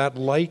remember that that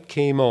light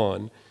came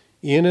on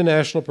in a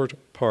national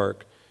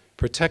park,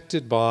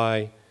 protected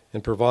by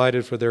and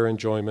provided for their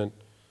enjoyment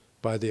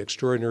by the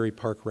extraordinary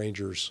park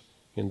rangers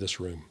in this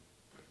room.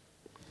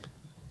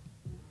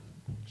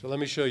 So let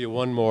me show you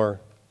one more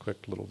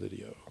quick little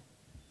video.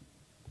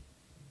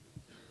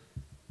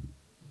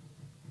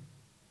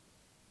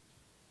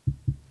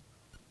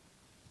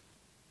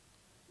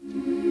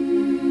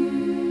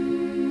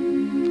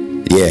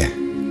 Yeah,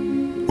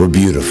 we're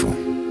beautiful.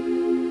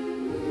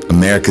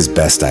 America's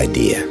best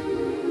idea.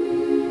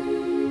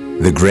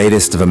 The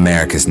greatest of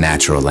America's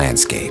natural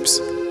landscapes.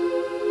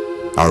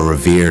 Our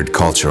revered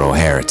cultural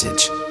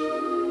heritage.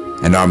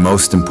 And our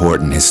most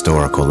important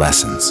historical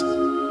lessons.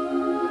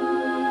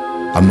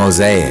 A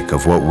mosaic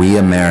of what we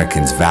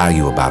Americans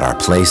value about our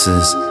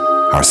places,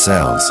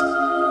 ourselves,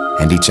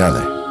 and each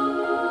other.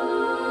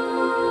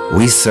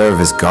 We serve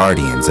as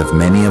guardians of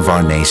many of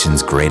our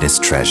nation's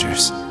greatest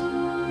treasures.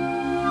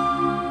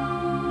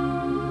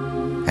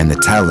 And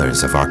the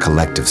tellers of our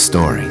collective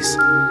stories.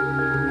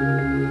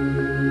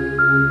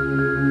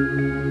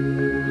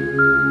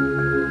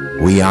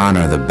 We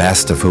honor the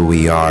best of who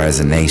we are as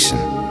a nation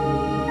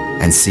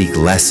and seek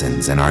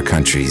lessons in our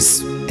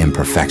country's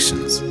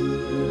imperfections.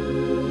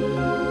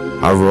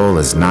 Our role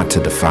is not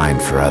to define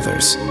for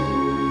others,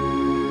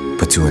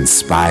 but to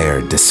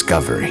inspire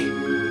discovery,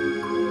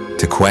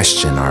 to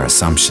question our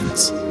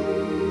assumptions,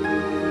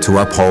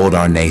 to uphold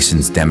our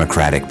nation's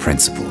democratic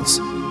principles,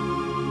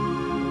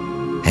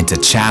 and to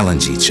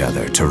challenge each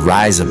other to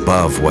rise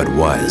above what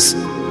was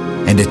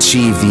and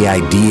achieve the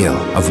ideal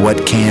of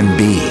what can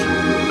be.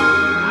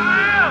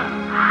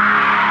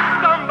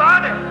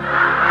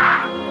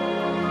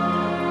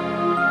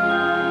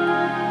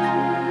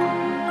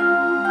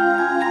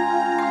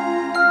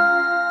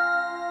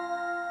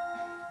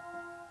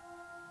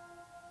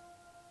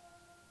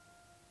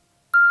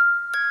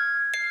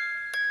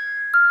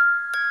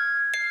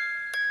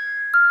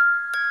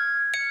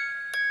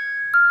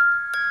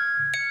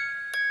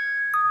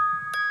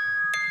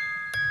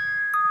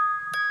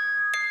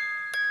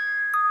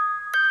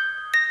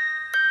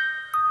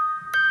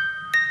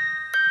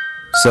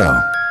 So,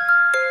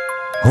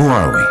 who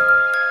are we?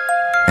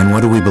 And what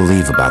do we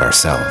believe about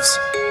ourselves?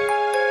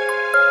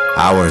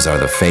 Ours are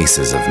the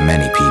faces of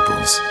many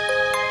peoples,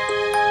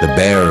 the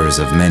bearers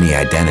of many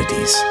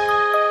identities.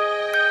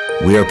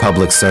 We are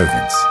public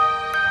servants,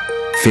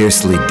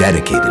 fiercely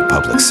dedicated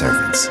public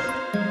servants.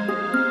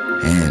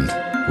 And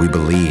we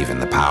believe in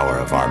the power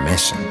of our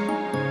mission.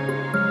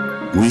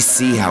 We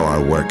see how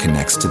our work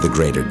connects to the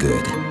greater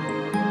good.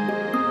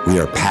 We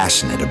are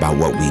passionate about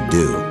what we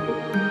do.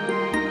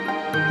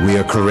 We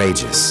are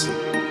courageous.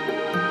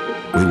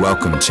 We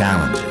welcome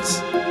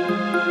challenges.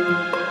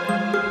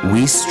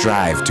 We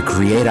strive to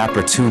create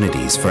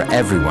opportunities for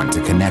everyone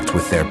to connect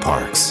with their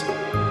parks.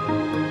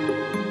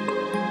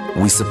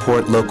 We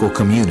support local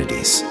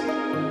communities.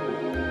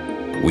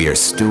 We are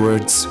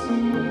stewards.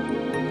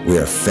 We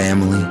are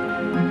family.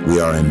 We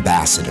are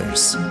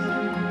ambassadors.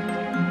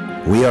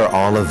 We are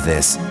all of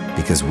this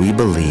because we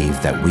believe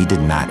that we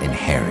did not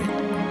inherit,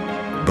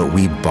 but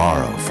we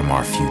borrow from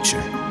our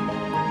future.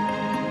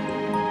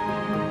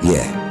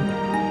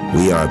 Yeah,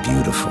 we are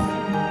beautiful.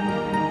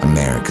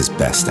 America's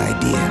best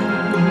idea.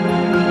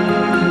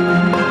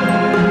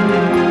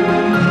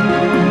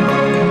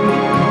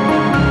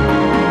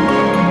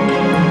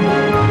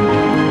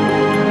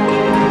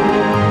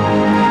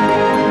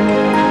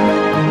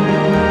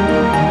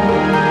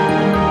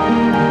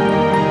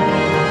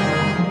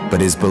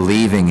 But is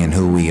believing in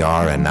who we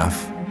are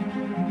enough?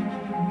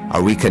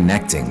 Are we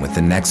connecting with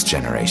the next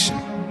generation?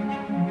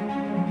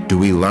 Do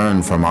we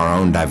learn from our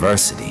own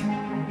diversity?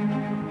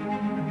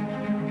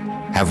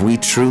 Have we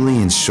truly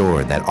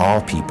ensured that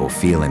all people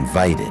feel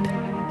invited,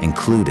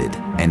 included,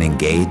 and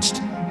engaged?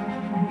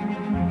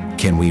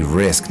 Can we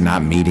risk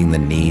not meeting the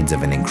needs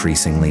of an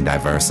increasingly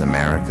diverse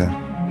America?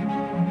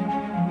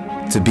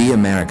 To be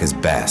America's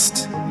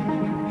best,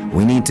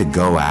 we need to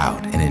go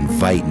out and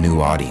invite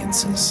new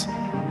audiences.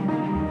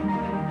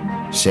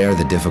 Share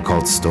the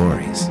difficult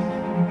stories.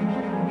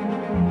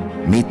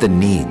 Meet the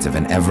needs of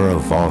an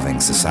ever-evolving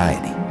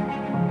society.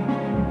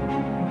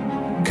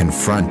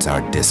 Confront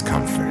our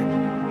discomfort.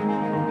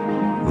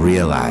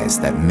 Realize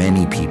that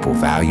many people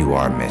value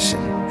our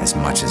mission as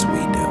much as we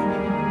do.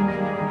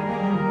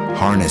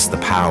 Harness the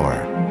power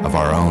of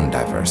our own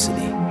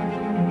diversity.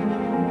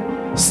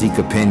 Seek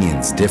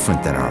opinions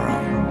different than our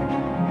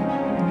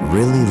own.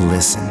 Really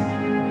listen.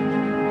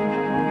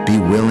 Be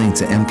willing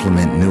to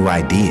implement new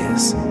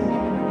ideas.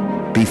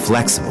 Be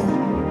flexible.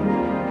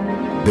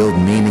 Build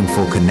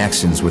meaningful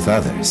connections with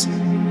others.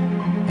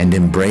 And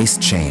embrace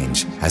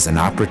change as an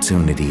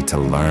opportunity to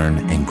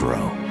learn and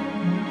grow.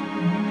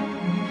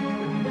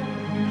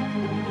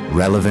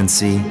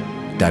 Relevancy,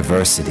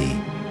 diversity,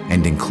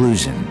 and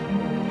inclusion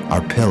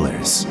are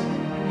pillars.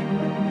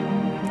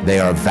 They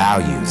are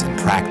values and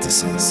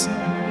practices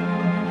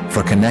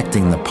for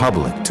connecting the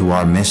public to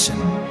our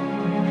mission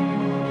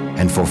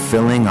and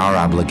fulfilling our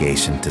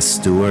obligation to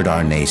steward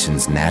our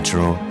nation's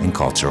natural and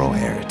cultural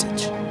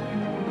heritage.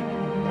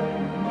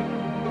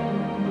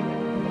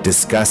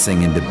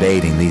 Discussing and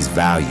debating these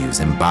values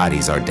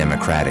embodies our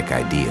democratic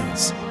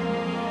ideals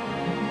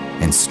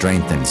and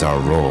strengthens our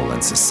role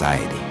in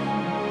society.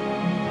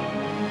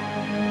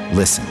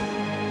 Listen,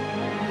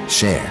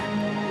 share,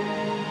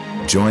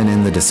 join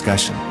in the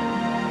discussion.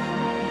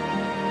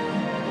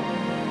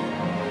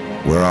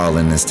 We're all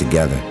in this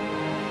together.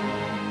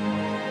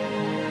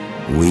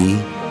 We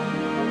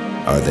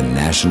are the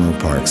National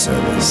Park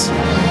Service.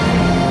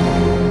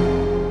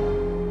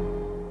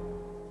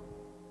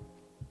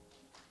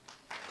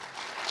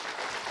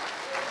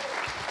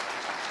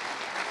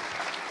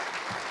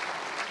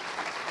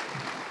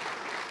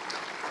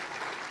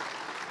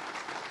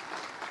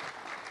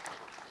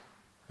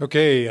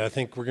 Okay, I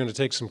think we're going to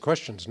take some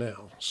questions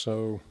now.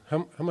 So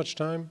how much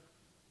time,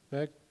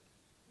 Meg?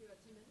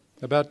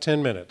 About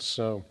 10 minutes.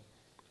 So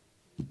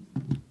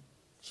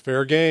it's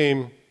fair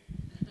game.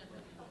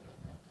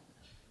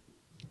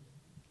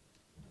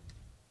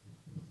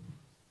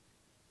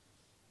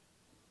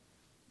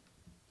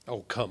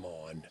 Oh, come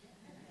on.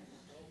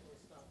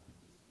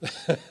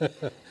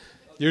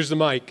 Use the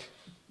mic.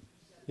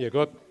 Yeah,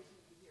 go up.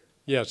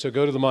 Yeah, so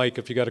go to the mic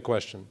if you got a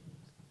question.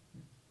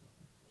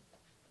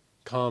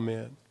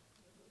 Comment.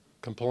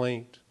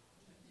 Complaint.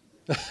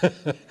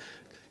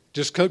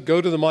 Just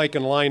go to the mic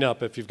and line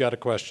up if you've got a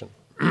question.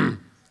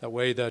 That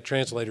way the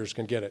translators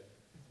can get it.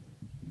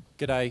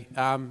 G'day,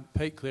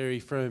 Pete Cleary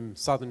from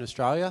Southern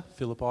Australia,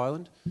 Phillip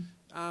Island.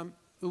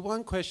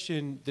 One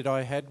question that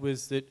I had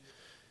was that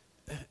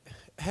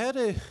how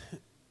do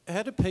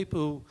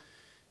people,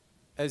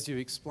 as you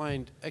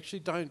explained, actually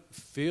don't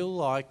feel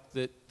like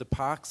that the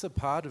parks are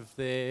part of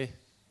the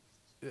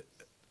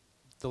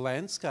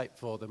landscape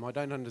for them? I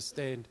don't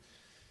understand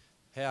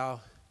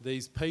how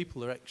these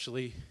people are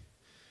actually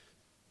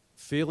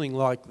feeling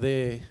like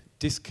they're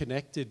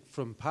disconnected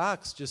from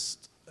parks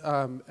just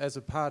as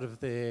a part of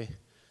the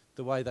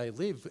way they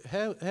live.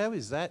 How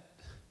is that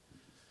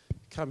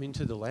come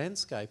into the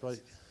landscape?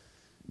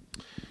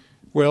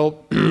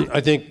 Well,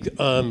 I think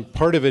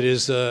part of it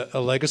is a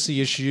legacy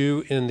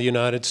issue in the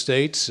United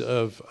States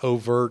of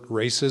overt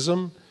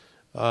racism.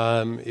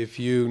 If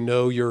you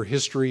know your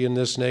history in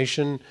this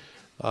nation,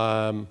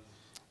 we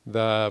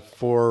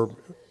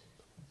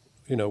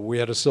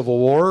had a civil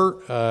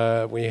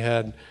war. We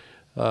had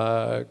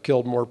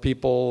killed more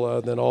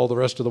people than all the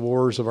rest of the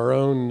wars of our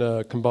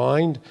own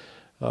combined.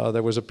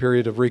 There was a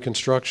period of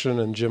Reconstruction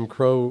and Jim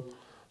Crow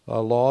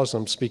laws.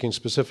 I'm speaking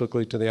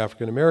specifically to the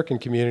African American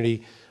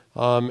community.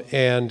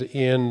 And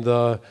in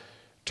the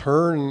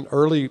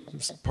early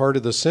part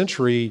of the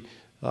century,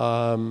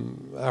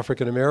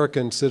 African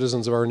American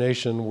citizens of our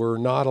nation were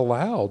not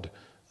allowed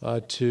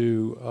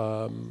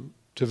to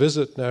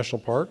visit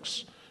national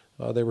parks.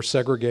 They were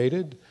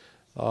segregated,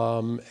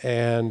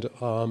 and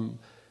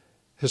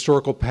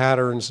historical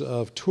patterns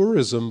of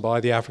tourism by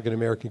the African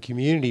American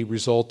community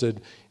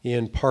resulted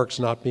in parks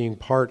not being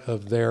part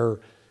of their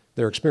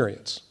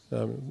experience.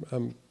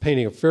 I'm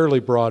painting a fairly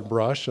broad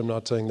brush. I'm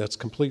not saying that's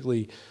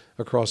completely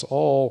across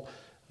all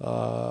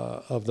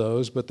of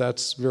those, but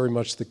that's very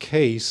much the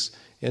case.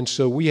 And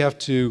so we have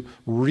to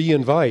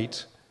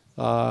re-invite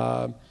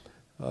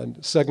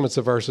segments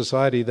of our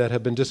society that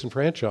have been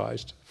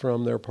disenfranchised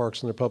from their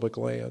parks and their public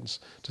lands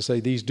to say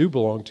these do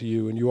belong to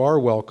you and you are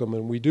welcome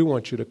and we do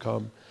want you to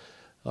come.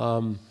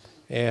 And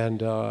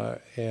I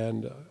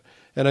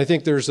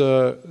think there's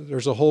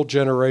a whole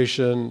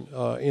generation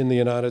in the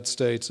United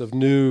States of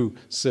new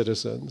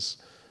citizens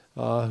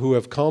who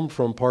have come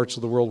from parts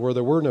of the world where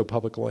there were no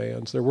public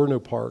lands, there were no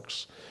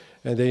parks,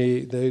 and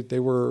they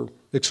were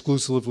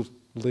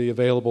exclusively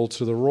available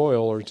to the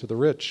royal or to the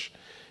rich.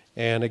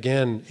 And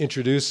again,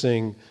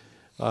 introducing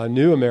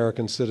new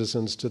American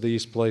citizens to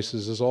these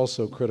places is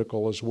also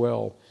critical as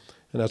well.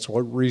 And that's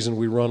one reason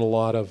we run a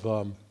lot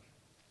of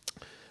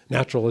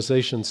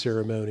naturalization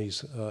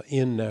ceremonies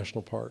in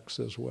national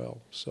parks as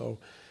well. So,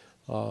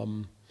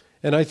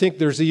 and I think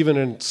there's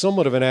even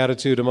somewhat of an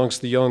attitude amongst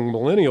the young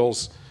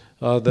millennials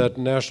that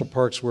national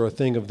parks were a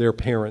thing of their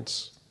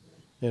parents.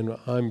 And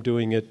I'm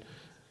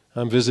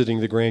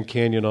visiting the Grand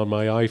Canyon on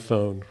my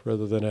iPhone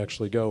rather than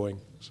actually going.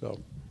 So,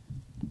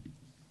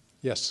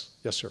 yes,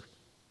 sir.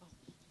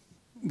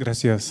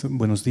 Gracias,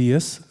 buenos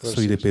días.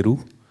 Soy de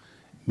Perú.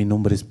 Mi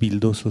nombre es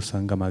Vildoso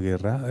Sangama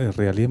Guerra.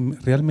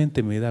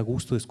 Realmente me da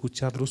gusto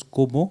escucharlos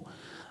cómo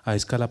a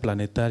escala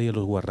planetaria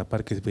los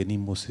guardaparques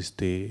venimos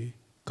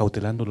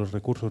cautelando los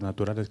recursos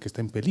naturales que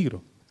están en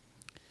peligro.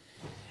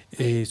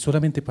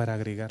 Solamente para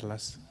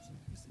agregarlas.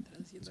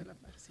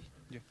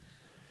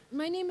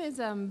 My name is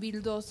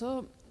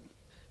Vildoso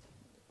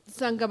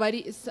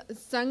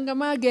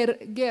Sangama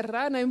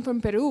Guerra, and I'm from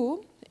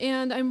Peru.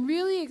 And I'm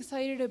really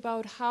excited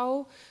about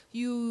how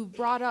you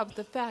brought up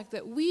the fact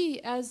that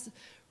we as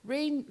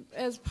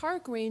as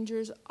park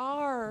rangers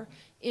are,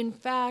 in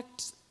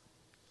fact,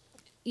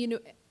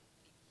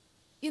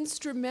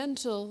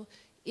 instrumental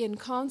in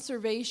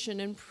conservation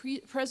and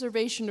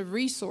preservation of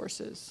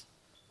resources.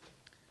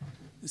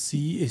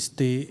 Sí,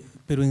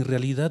 pero en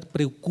realidad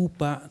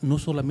preocupa no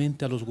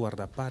solamente a los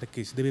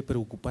guardaparques, debe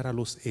preocupar a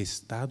los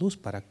estados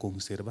para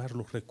conservar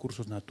los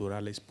recursos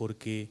naturales,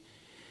 porque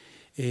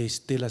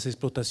las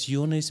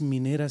explotaciones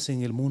mineras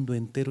en el mundo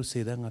entero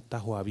se dan a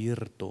tajo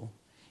abierto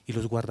y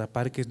los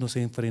guardaparques nos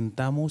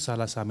enfrentamos a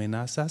las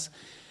amenazas.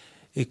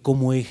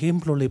 Como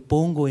ejemplo le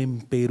pongo en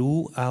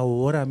Perú,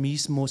 ahora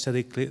mismo se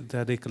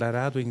ha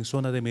declarado en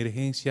zona de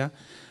emergencia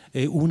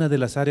una de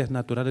las áreas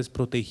naturales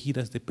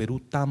protegidas de Perú,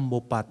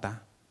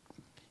 Tambopata.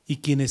 Y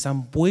quienes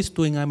han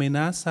puesto en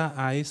amenaza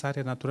a esa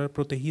área natural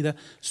protegida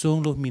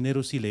son los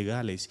mineros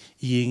ilegales.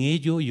 Y en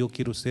ello yo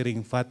quiero ser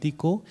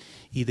enfático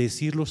y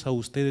decirlos a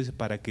ustedes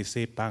para que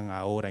sepan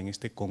ahora en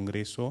este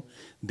congreso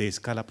de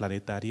escala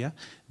planetaria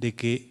de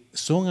que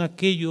son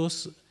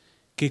aquellos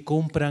que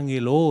compran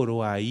el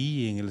oro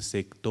ahí en el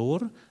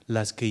sector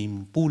las que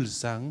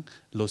impulsan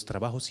los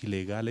trabajos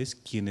ilegales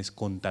quienes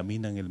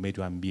contaminan el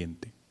medio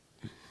ambiente.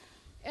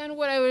 And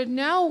what I would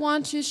now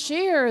want to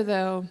share,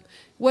 though,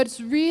 what's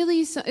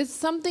really is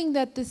something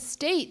that the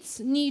states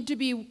need to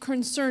be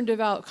concerned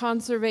about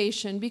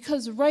conservation,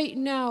 because right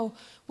now,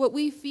 what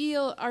we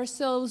feel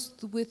ourselves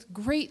with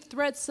great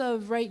threats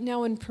of right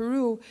now in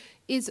Peru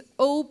is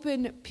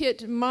open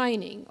pit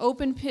mining.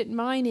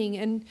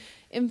 And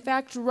in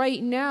fact,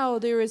 right now,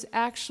 there is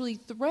actually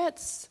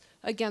threats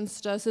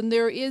against us, and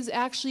there is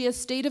actually a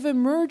state of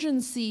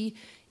emergency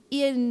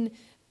in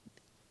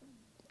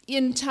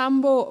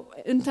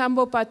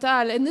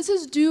Tambopatal, and this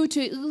is due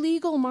to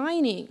illegal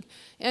mining.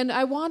 And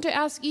I want to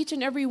ask each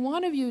and every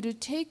one of you to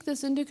take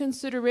this into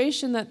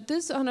consideration, that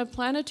this on a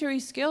planetary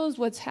scale is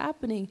what's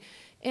happening.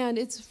 And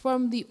it's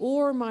from the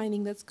ore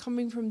mining that's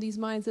coming from these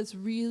mines that's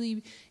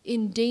really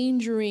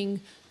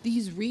endangering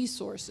these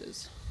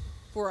resources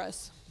for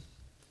us.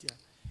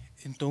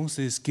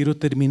 Entonces, quiero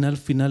terminar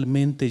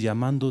finalmente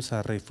llamándonos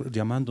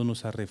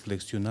a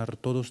reflexionar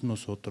todos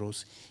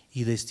nosotros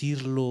y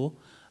decirlo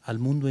al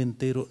mundo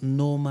entero: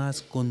 no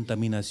más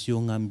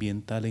contaminación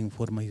ambiental en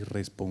forma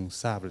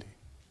irresponsable,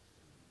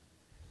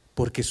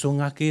 porque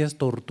son aquellas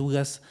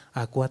tortugas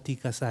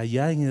acuáticas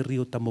allá en el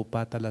río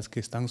Tambopata las que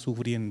están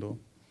sufriendo,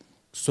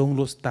 son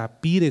los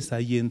tapires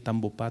ahí en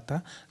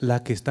Tambopata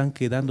las que están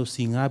quedando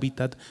sin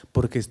hábitat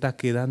porque está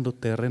quedando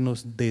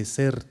terrenos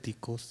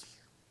desérticos,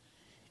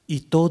 y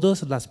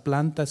todas las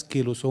plantas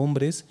que los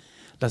hombres,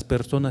 las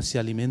personas se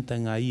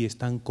alimentan ahí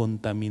están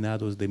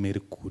contaminados de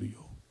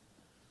mercurio.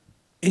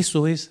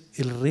 Eso es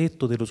el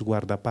reto de los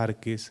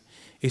guardaparques,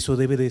 eso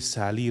debe de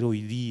salir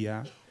hoy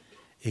día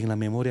en la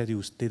memoria de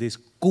ustedes,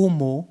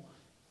 cómo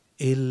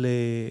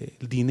el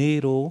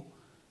dinero,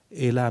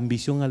 la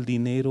ambición al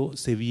dinero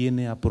se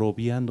viene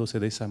apropiándose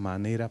de esa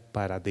manera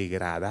para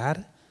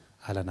degradar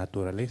a la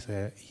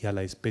naturaleza y a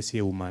la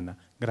especie humana.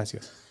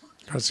 Gracias.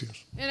 Gracias.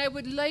 And I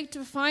would like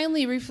to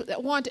finally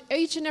want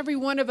each and every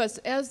one of us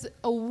as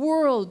a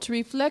world to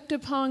reflect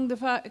upon the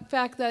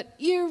fact that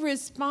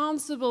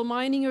irresponsible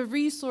mining of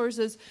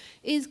resources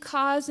is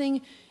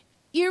causing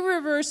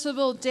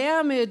irreversible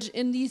damage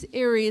in these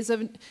areas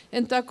of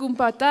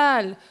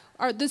Tacumpatal.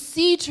 The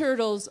sea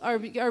turtles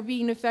are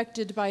being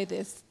affected by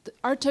this.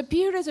 Our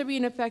tapiras are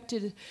being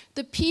affected.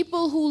 The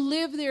people who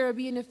live there are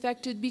being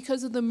affected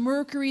because of the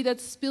mercury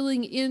that's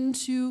spilling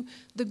into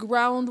the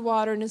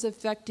groundwater and is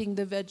affecting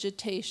the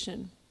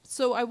vegetation.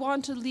 So I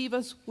want to leave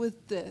us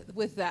with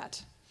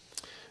that.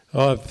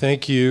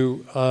 Thank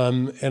you.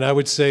 And I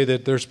would say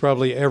that there's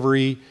probably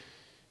every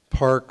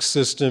park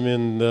system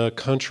in the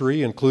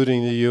country,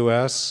 including the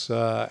U.S.,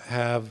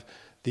 have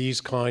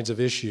these kinds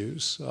of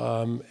issues.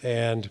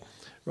 And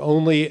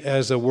only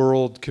as a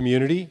world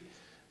community,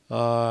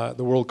 the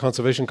World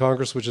Conservation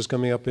Congress, which is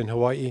coming up in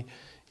Hawaii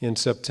in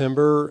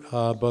September,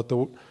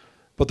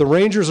 but the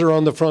rangers are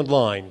on the front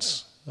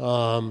lines.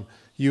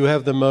 You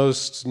have the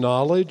most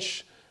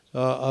knowledge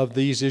of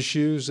these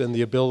issues and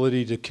the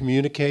ability to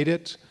communicate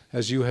it,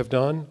 as you have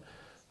done,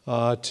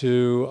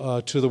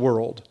 to the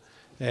world.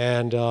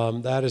 And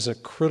that is a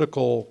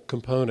critical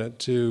component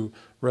to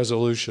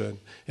resolution.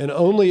 And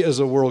only as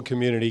a world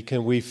community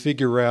can we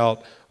figure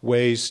out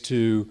ways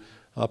to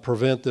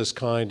prevent this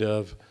kind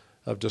of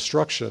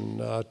destruction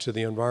to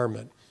the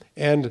environment.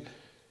 And,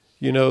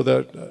 you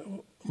know,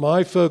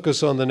 my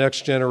focus on the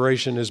next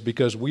generation is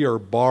because we are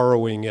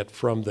borrowing it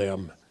from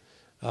them.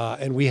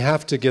 And we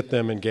have to get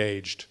them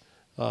engaged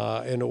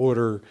in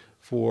order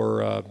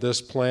for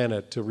this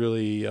planet to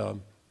really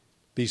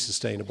be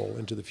sustainable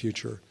into the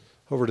future.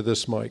 Over to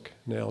this mic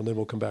now, and then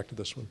we'll come back to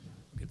this one.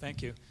 Okay,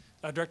 thank you.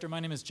 Director,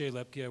 my name is Jay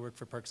Lepke. I work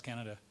for Parks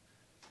Canada.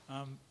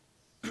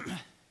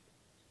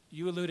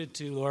 You alluded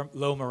to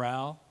low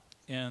morale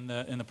in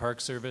the Park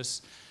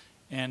Service,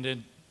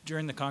 and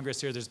during the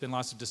Congress here, there's been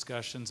lots of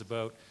discussions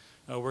about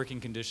working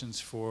conditions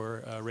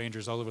for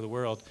rangers all over the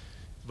world.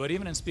 But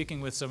even in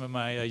speaking with some of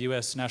my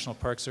U.S. National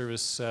Park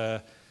Service,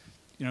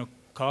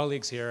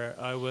 colleagues here,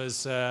 I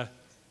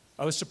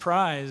I was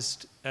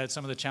surprised at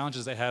some of the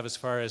challenges they have as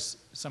far as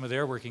some of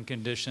their working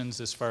conditions,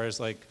 as far as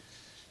like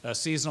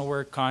seasonal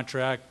work,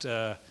 contract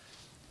to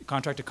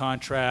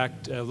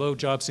contract, low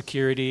job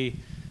security,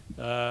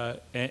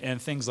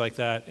 and things like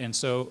that. And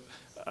so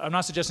I'm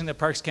not suggesting that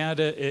Parks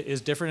Canada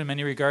is different in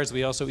many regards.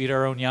 We also eat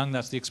our own young.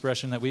 That's the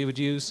expression that we would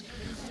use.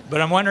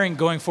 But I'm wondering,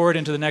 going forward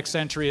into the next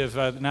century of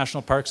the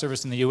National Park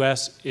Service in the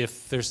U.S.,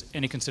 if there's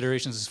any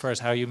considerations as far as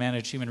how you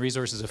manage human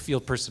resources of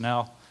field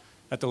personnel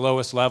at the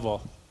lowest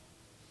level.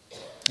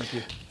 Thank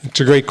you. It's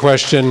a great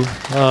question.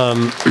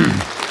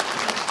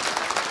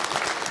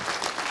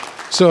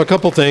 So a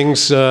couple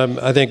things.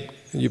 I think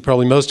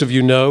most of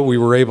you know we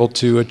were able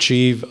to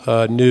achieve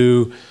a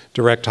new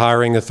direct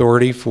hiring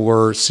authority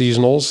for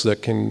seasonals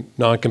that can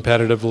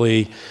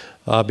non-competitively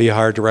be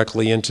hired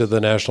directly into the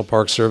National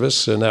Park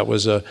Service, and that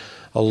was a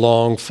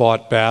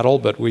long-fought battle,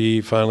 but we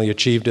finally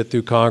achieved it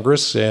through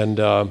Congress and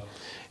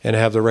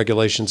have the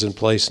regulations in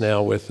place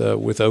now with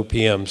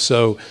OPM.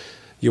 So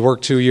you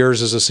work 2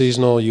 years as a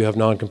seasonal, you have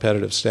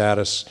non-competitive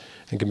status,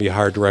 and can be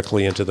hired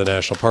directly into the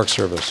National Park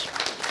Service.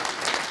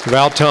 It's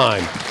about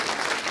time.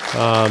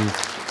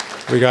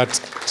 We got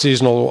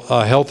seasonal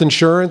health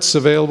insurance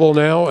available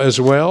now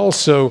as well.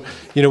 So,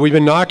 we've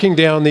been knocking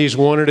down these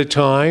one at a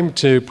time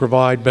to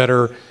provide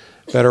better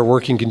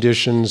working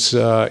conditions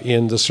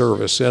in the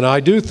service. And I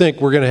do think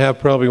we're going to have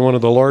probably one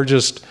of the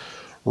largest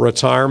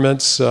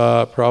retirements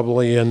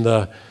probably in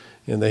the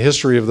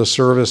history of the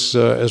service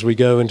as we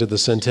go into the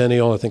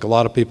Centennial. I think a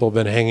lot of people have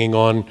been hanging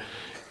on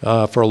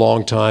for a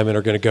long time and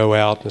are going to go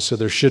out. And so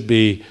there should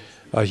be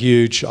a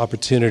huge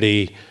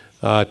opportunity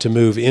to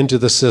move into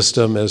the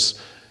system as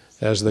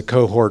the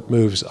cohort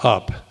moves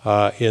up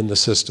in the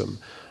system.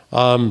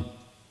 In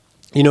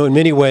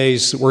many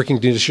ways, working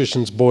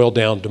conditions boil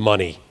down to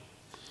money.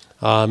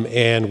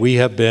 And we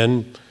have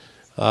been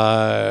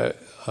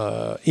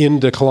in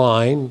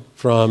decline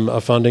from a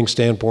funding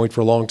standpoint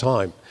for a long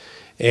time.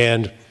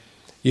 And,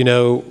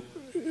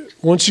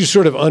 once you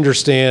sort of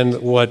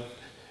understand what,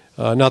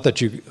 not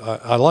that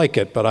I like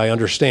it, but I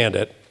understand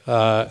it,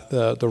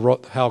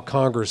 how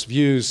Congress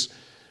views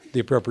the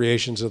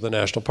appropriations of the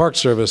National Park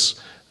Service,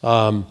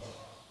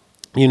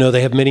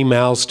 they have many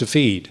mouths to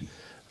feed.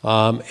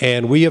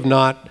 And we have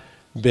not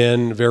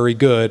been very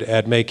good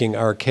at making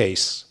our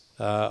case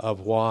of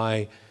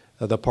why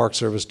the Park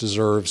Service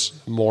deserves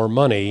more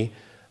money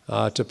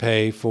to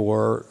pay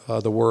for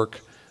the work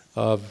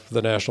of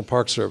the National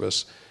Park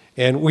Service.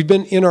 And we've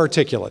been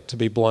inarticulate, to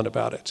be blunt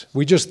about it.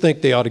 We just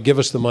think they ought to give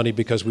us the money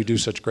because we do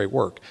such great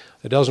work.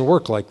 It doesn't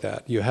work like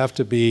that. You have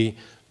to be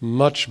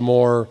much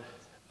more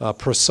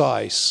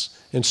precise.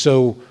 And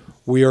so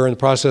we are in the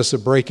process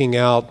of breaking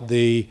out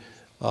the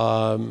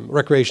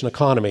recreation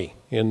economy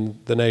in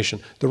the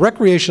nation. The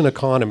recreation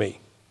economy,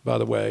 by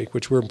the way,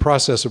 which we're in the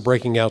process of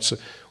breaking out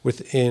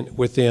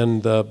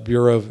within the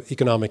Bureau of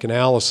Economic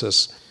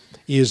Analysis,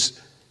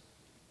 is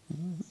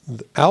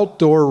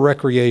outdoor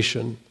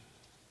recreation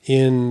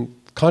in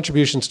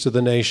contributions to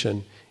the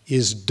nation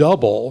is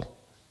double,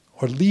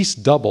 or at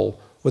least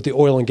double, what the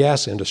oil and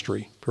gas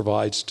industry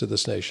provides to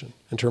this nation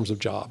in terms of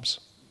jobs.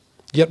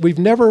 Yet we've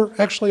never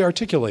actually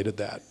articulated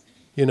that,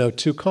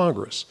 to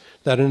Congress,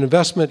 that an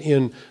investment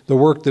in the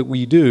work that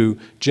we do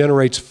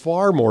generates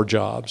far more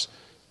jobs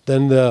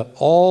than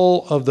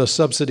all of the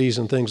subsidies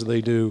and things that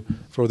they do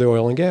for the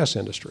oil and gas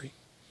industry.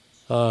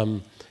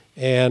 And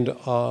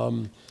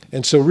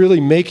so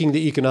really making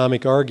the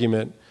economic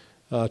argument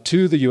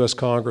to the U.S.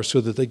 Congress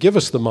so that they give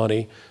us the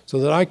money so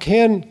that I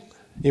can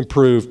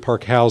improve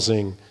park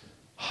housing,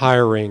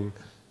 hiring,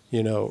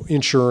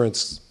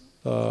 insurance,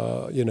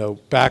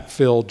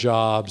 backfill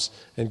jobs,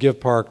 and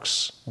give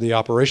parks the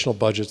operational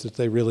budgets that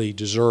they really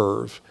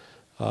deserve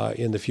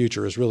in the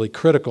future is really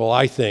critical,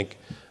 I think,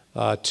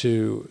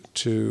 to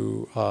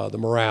the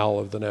morale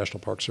of the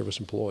National Park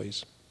Service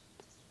employees.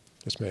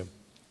 Yes, ma'am.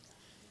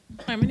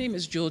 Hi, my name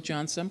is Jewel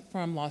Johnson. I'm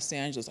from Los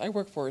Angeles. I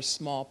work for a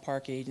small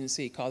park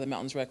agency called the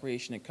Mountains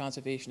Recreation and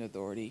Conservation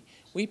Authority.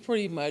 We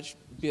pretty much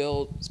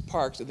build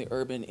parks in the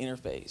urban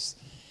interface.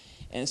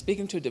 And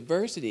speaking to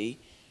diversity,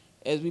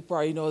 as we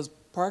probably know as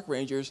park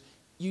rangers,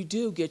 you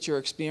do get your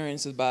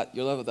experience about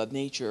your love of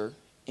nature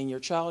in your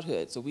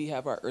childhood. So we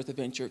have our Earth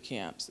Adventure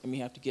camps, and we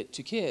have to get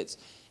to kids.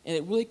 And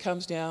it really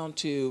comes down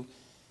to,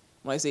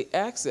 when I say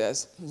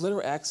access,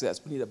 literal access.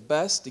 We need a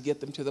bus to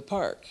get them to the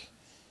park.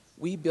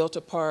 We built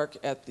a park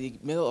at the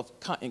middle of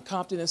in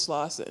Compton and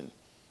Slauson.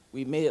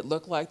 We made it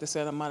look like the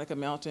Santa Monica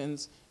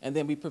Mountains, and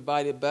then we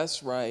provided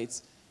bus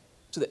rides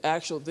to the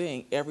actual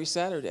thing every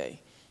Saturday.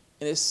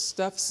 And it's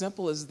stuff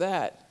simple as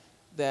that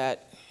the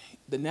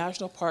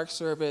National Park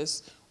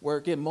Service, where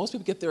again, most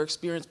people get their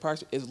experience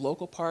parks, is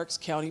local parks,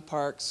 county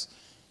parks.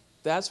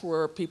 That's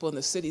where people in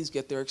the cities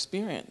get their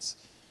experience.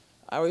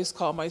 I always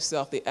call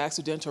myself the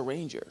accidental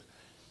ranger.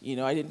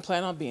 I didn't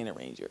plan on being a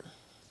ranger,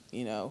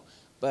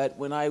 but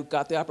when I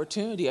got the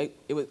opportunity,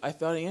 I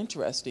found it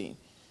interesting.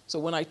 So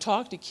when I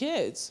talk to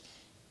kids,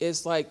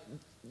 it's like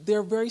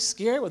they're very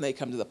scared when they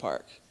come to the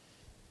park.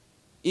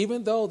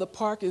 Even though the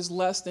park is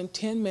less than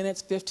 10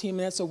 minutes, 15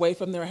 minutes away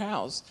from their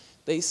house,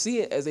 they see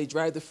it as they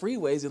drive the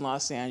freeways in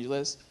Los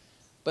Angeles,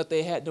 but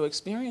they had no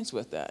experience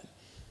with that.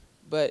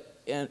 But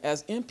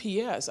as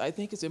NPS, I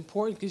think it's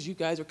important because you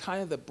guys are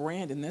kind of the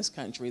brand in this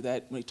country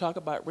that when you talk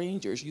about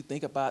rangers, you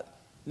think about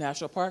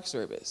National Park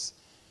Service.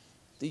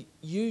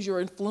 Use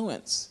your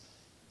influence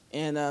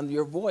and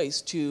your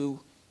voice to,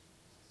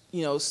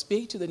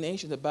 speak to the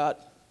nation about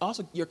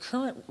also your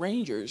current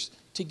rangers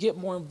to get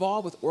more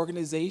involved with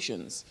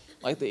organizations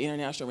like the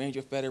International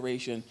Ranger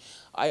Federation.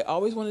 I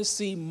always want to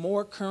see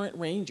more current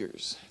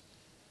rangers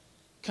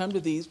come to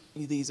these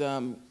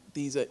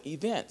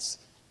events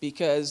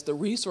because the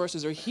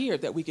resources are here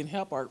that we can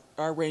help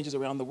our rangers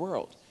around the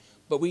world.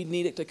 But we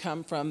need it to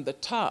come from the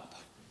top.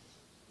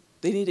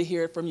 They need to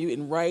hear it from you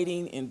in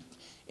writing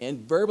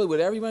and verbally,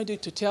 whatever you want to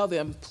do, to tell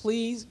them,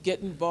 please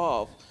get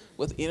involved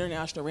with the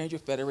International Ranger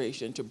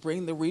Federation to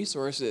bring the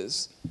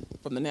resources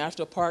from the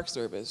National Park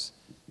Service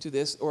to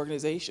this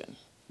organization.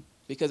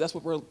 Because that's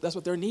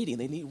what they're needing.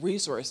 They need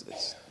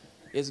resources.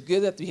 It's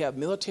good that we have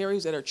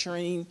militaries that are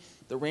training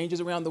the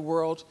rangers around the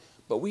world,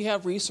 but we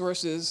have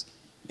resources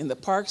in the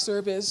Park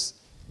Service,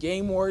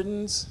 game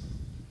wardens,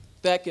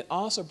 that can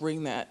also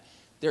bring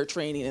their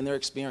training and their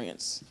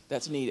experience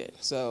that's needed.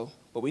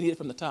 But we need it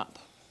from the top.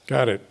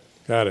 Got it.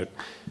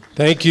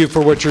 Thank you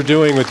for what you're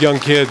doing with young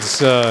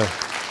kids in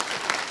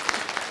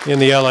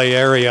the LA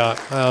area.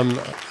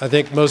 I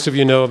think most of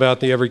you know about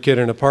the Every Kid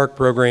in a Park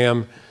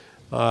program,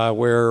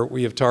 where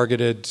we have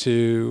targeted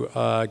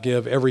to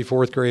give every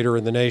fourth grader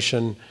in the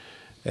nation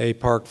a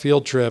park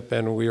field trip,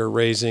 and we are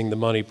raising the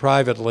money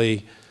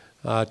privately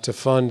to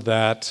fund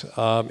that.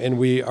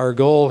 And our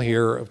goal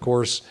here, of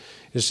course,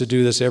 is to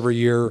do this every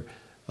year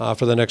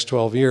for the next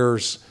 12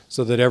 years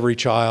so that every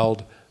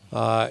child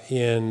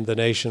in the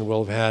nation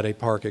will have had a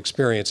park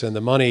experience. And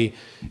the money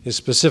is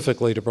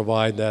specifically to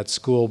provide that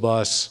school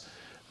bus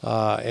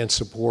and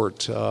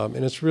support.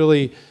 And it's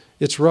roughly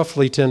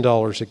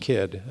 $10 a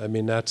kid. I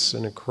mean, that's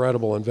an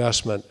incredible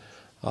investment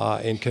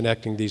in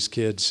connecting these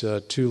kids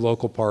to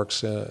local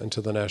parks and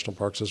to the national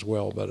parks as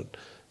well. But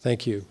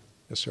thank you.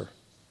 Yes, sir.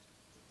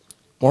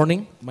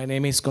 Morning. My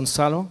name is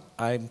Gonzalo.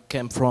 I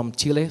came from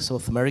Chile,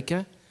 South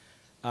America.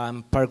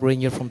 I'm park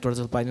ranger from Torres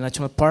del Paine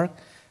National Park.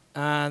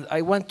 And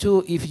I want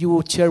to, if you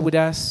would share with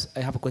us,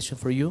 I have a question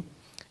for you.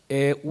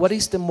 What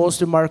is the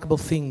most remarkable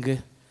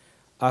thing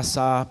as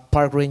a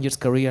park ranger's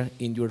career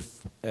in your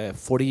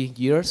 40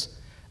 years?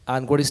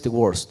 And what is the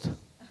worst?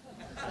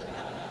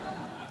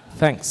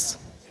 Thanks.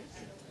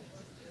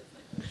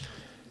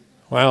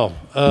 Wow.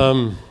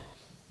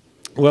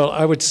 Well,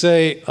 I would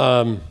say,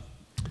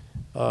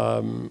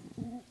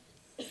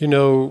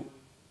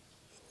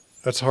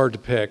 that's hard to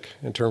pick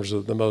in terms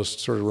of the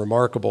most sort of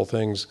remarkable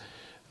things.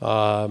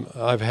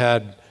 I've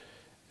had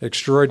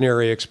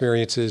extraordinary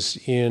experiences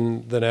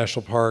in the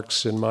national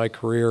parks in my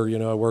career.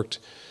 I worked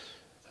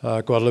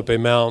Guadalupe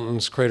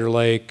Mountains, Crater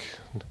Lake,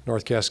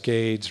 North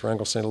Cascades,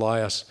 Wrangell St.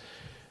 Elias.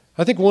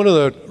 I think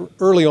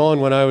early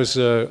on when I was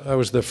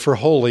the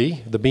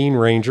Frijoli, the bean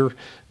ranger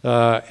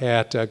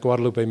at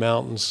Guadalupe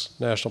Mountains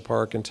National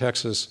Park in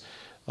Texas,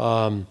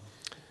 a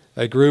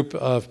group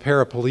of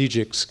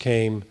paraplegics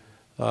came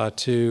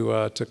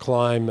to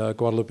climb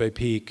Guadalupe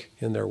Peak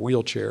in their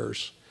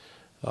wheelchairs.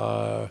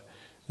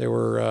 There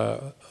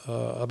were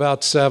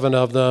about 7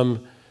 of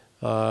them.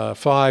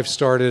 5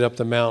 started up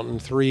the mountain.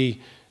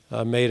 3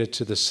 made it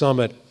to the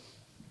summit.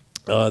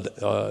 2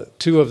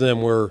 of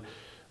them were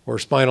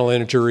spinal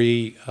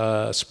injury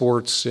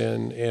sports,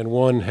 and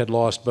 1 had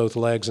lost both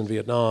legs in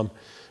Vietnam.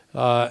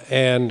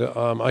 And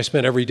I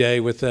spent every day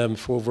with them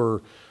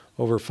for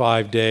over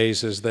 5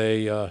 days as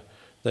they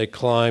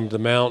climbed the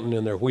mountain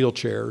in their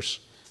wheelchairs,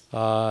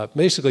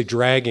 basically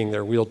dragging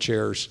their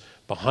wheelchairs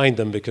behind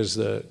them because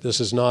this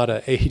is not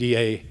an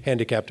ADA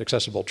handicapped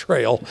accessible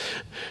trail.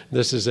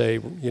 This is a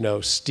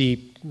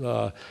steep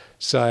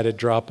sided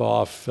drop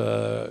off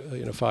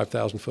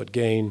 5,000 foot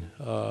gain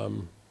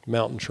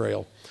mountain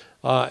trail,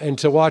 and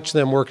to watch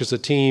them work as a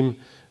team,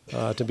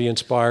 to be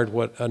inspired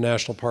what a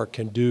national park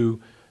can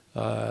do.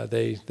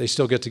 They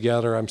still get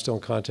together. I'm still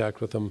in contact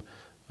with them.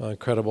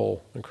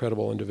 Incredible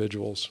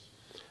individuals.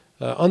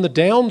 On the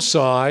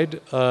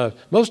downside,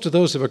 most of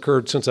those have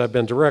occurred since I've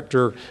been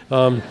director.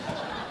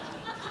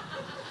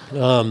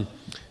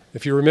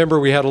 If you remember,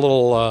 we had a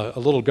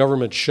little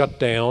government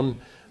shutdown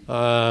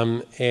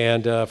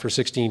and for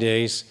 16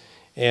 days,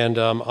 and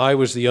I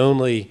was the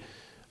only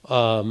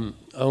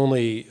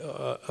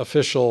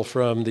official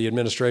from the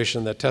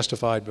administration that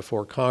testified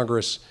before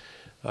Congress.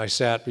 I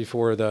sat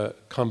before the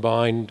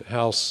combined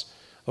House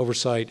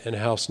Oversight and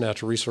House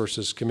Natural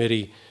Resources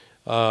Committee,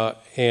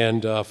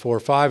 and for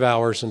 5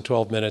 hours and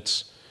 12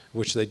 minutes,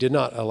 which they did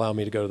not allow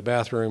me to go to the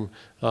bathroom,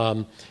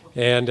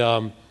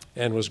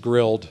 and was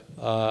grilled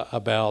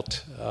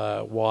about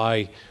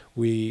why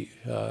we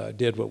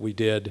did what we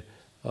did,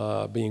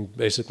 being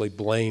basically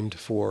blamed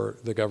for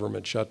the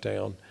government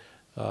shutdown.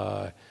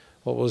 There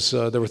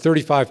were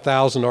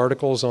 35,000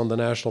 articles on the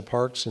national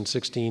parks in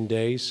 16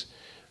 days.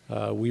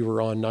 We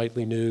were on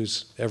nightly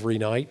news every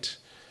night.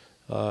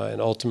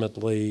 and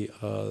ultimately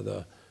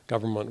the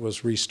government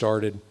was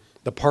restarted.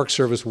 The Park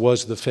Service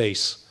was the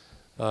face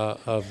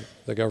of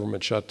the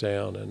government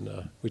shutdown,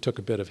 and we took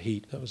a bit of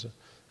heat. That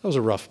was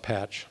a rough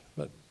patch,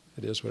 but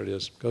it is what it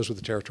is. Goes with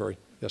the territory.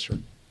 Yes, sir.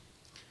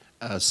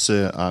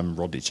 Sir, I'm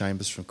Rodney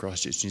Chambers from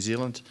Christchurch, New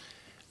Zealand.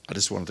 I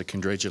just wanted to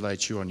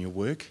congratulate you on your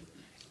work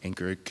and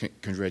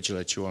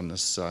congratulate you on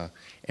this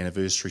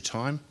anniversary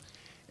time.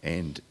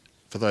 And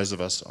for those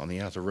of us on the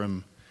outer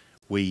rim,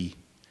 we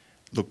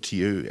look to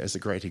you as a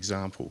great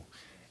example.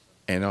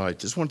 And I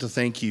just want to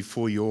thank you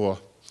for your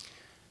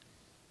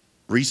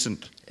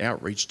recent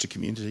outreach to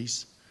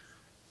communities,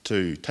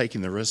 to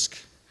taking the risk.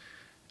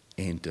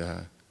 And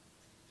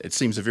it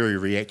seems a very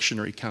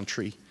reactionary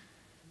country,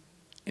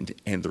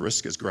 and the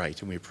risk is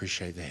great, and we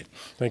appreciate that.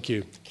 Thank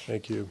you.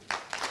 Thank you.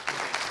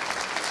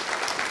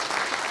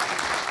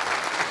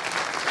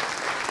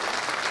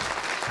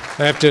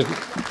 I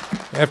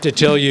have to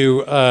tell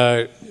you,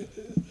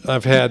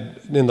 I've had,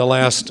 in the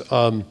last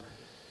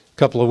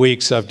couple of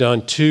weeks, I've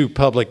done 2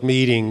 public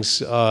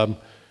meetings,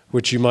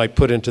 which you might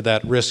put into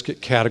that risk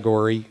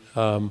category.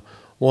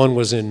 One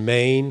was in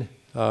Maine.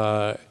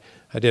 I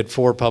did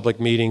 4 public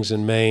meetings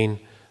in Maine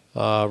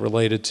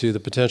related to the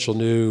potential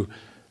new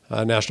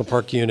National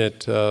Park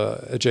unit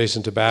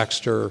adjacent to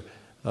Baxter,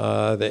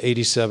 the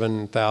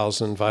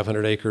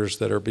 87,500 acres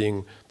that are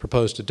being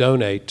proposed to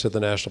donate to the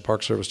National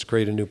Park Service to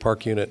create a new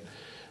park unit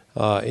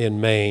in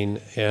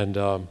Maine, and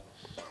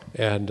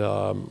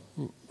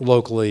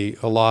locally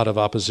a lot of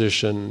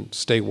opposition,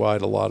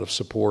 statewide a lot of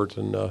support,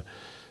 and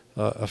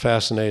a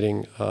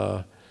fascinating.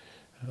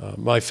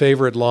 My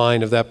favorite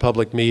line of that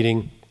public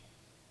meeting,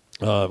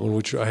 in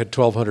which I had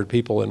 1,200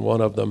 people in one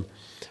of them,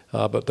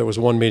 but there was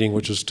one meeting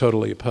which was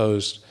totally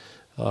opposed.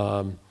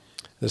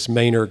 This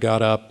Mainer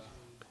got up,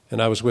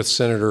 and I was with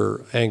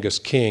Senator Angus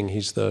King.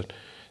 He's the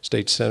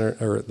state senator,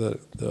 or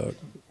the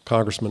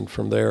congressman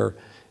from there.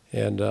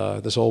 And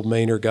this old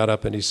Mainer got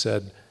up and he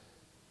said,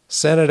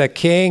 "Senator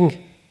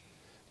King,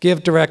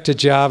 give Director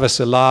Jarvis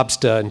a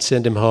lobster and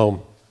send him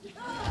home."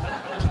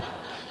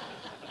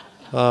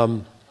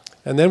 And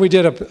then we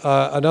did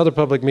another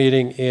public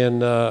meeting in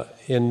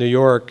New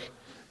York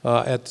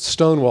at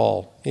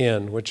Stonewall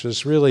Inn, which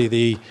is really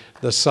the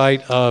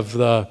site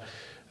of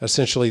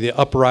essentially the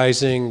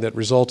uprising that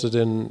resulted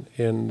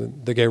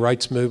in the gay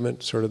rights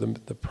movement, sort of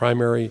the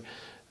primary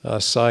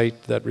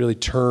site that really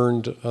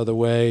turned the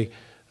way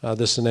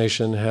this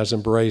nation has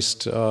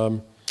embraced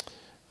the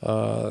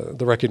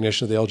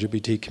recognition of the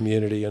LGBT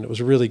community. And it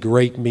was a really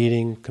great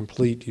meeting,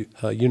 complete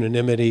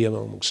unanimity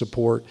among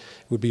support.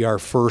 It would be our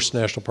first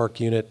national park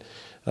unit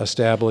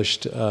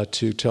established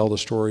to tell the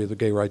story of the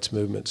gay rights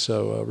movement.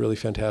 So really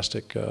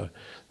fantastic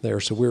there.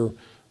 So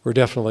we're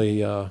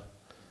definitely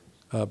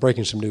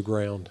breaking some new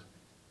ground.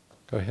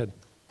 Go ahead.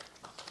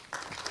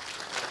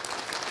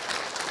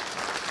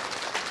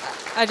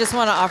 I just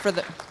want to offer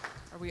the,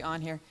 are we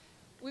on here?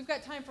 We've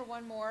got time for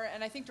one more,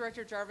 and I think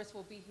Director Jarvis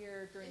will be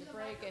here during the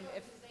break. And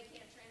if they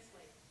can't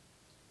translate,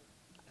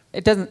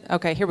 it doesn't,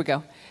 okay, here we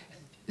go.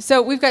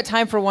 So we've got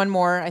time for one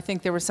more. I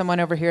think there was someone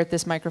over here at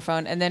this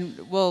microphone, and then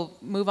we'll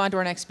move on to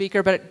our next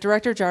speaker, but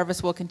Director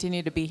Jarvis will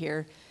continue to be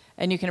here,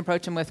 and you can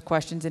approach him with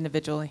questions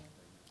individually.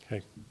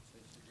 Okay.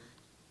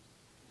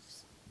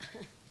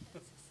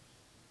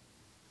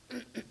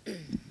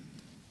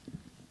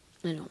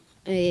 Bueno,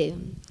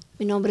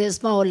 mi nombre es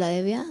Paola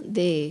Devia,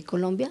 de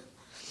Colombia.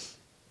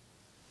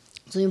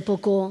 Soy un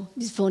poco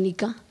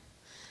disfónica.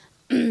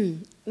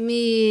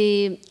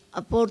 Mi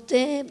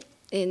aporte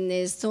en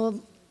esto,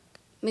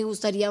 me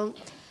gustaría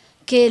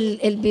que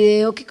el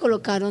video que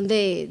colocaron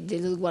de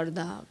los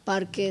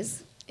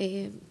guardaparques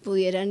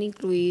pudieran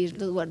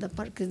incluir los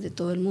guardaparques de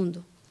todo el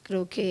mundo.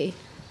 Creo que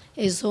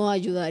eso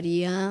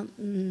ayudaría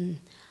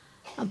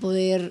a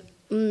poder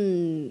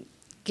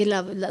que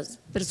las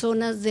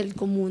personas del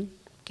común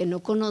que no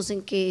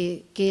conocen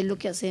qué es lo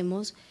que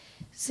hacemos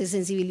se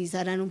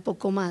sensibilizaran un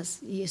poco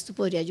más, y esto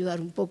podría ayudar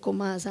un poco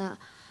más a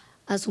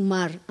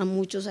sumar a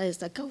muchos a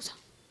esta causa.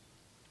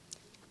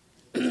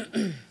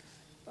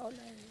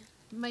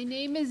 My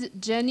name is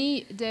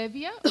Jenny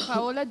Devia,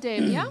 Paola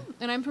Devia,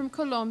 and I'm from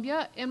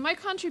Colombia. And my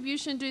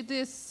contribution to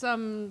this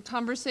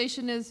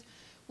conversation is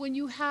when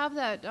you have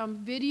that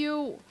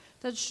video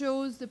that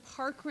shows the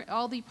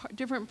all the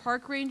different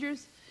park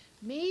rangers,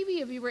 maybe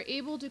if you were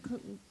able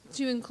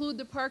to include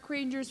the park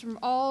rangers from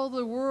all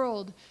the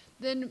world,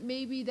 then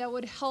maybe that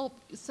would help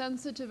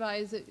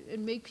sensitize it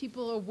and make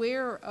people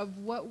aware of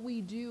what we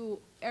do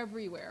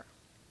everywhere.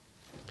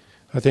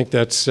 I think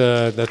that's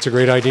a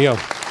great idea.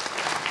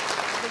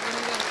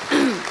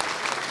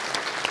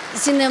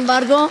 Sin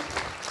embargo,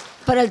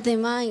 para el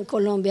tema en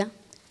Colombia,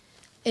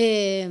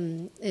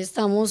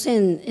 estamos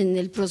en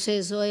el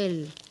proceso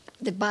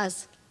de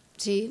paz,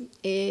 ¿sí?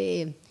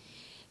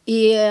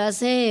 Y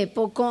hace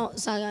poco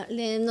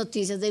salen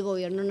noticias del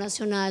gobierno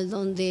nacional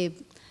donde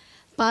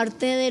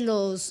parte de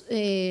las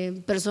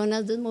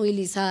personas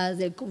desmovilizadas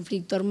del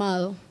conflicto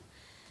armado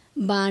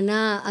van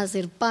a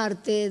ser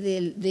parte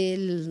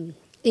de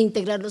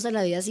integrarlos a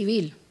la vida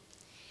civil.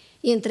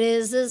 Y entre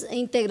esa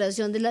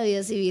integración de la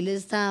vida civil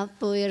está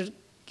poder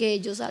que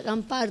ellos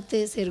hagan parte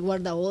de ser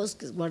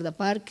guardabosques,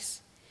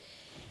 guardaparques.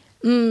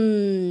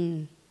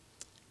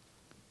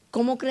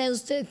 ¿Cómo cree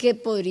usted que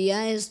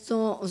podría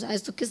esto, o sea,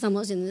 esto que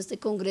estamos haciendo en este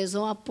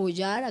congreso,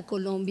 apoyar a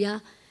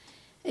Colombia,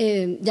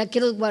 ya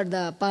que los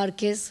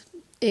guardaparques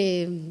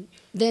deben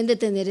de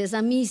tener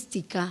esa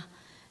mística,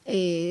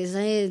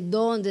 ese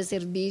don de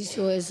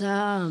servicio, ese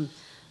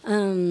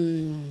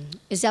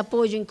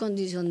apoyo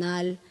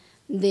incondicional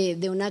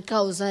de una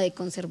causa de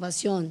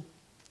conservación,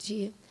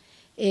 ¿sí?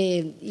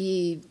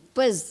 Y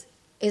pues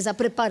esa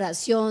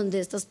preparación de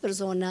estas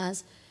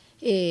personas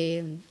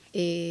que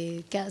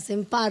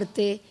hacen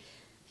parte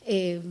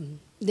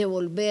de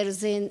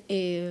volverse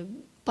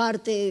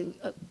parte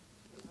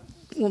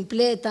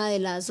completa de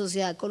la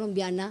sociedad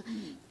colombiana,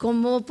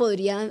 ¿cómo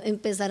podría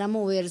empezar a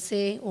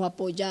moverse o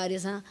apoyar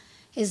ese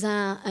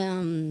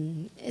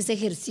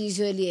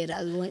ejercicio de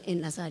liderazgo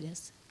en las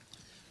áreas?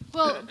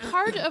 Well,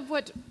 part of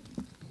what...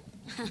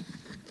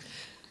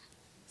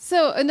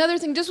 So another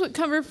thing, just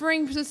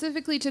referring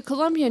specifically to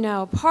Colombia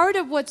now, part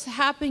of what's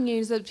happening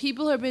is that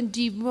people have been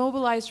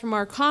demobilized from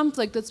our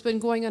conflict that's been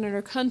going on in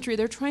our country.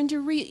 They're trying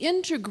to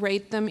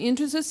reintegrate them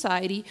into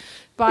society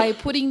by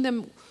putting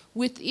them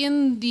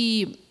within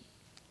the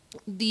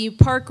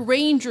park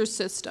ranger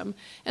system.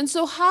 And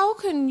so how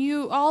can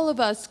you, all of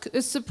us,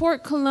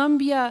 support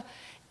Colombia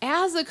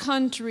as a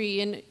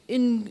country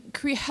in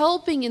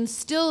helping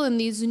instill in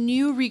these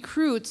new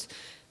recruits,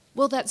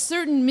 well, that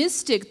certain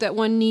mystic that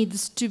one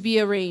needs to be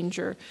a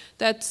ranger,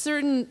 that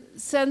certain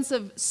sense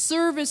of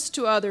service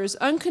to others,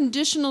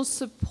 unconditional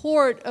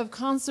support of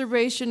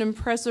conservation and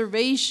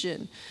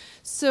preservation.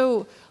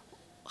 So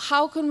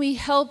how can we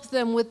help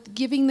them with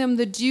giving them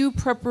the due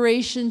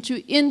preparation to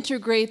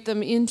integrate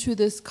them into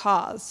this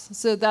cause?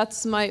 So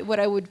that's what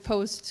I would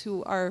pose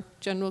to our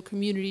general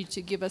community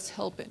to give us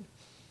help in.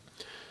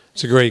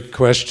 It's a great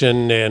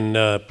question,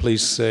 and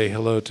please say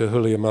hello to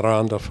Julia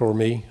Miranda for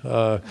me.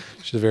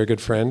 She's a very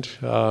good friend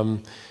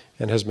and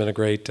has been a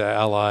great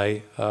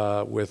ally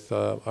with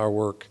our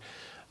work.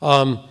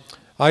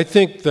 I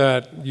think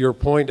that your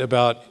point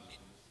about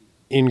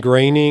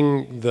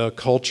ingraining the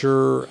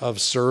culture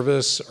of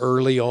service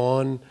early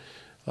on,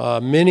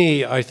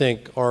 many, I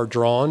think, are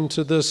drawn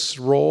to this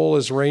role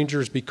as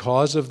rangers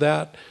because of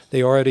that.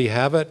 They already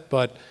have it,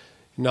 but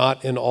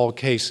not in all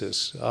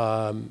cases.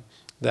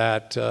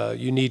 That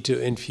you need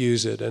to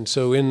infuse it. And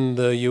so in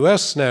the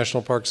U.S.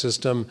 National Park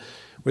System,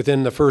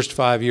 within the first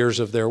 5 years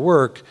of their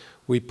work,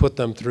 we put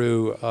them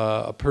through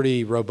a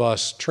pretty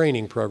robust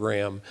training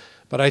program.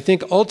 But I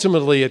think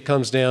ultimately it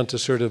comes down to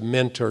sort of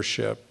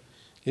mentorship,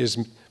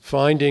 is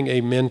finding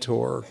a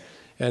mentor.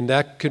 And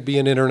that could be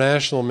an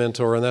international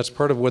mentor, and that's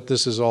part of what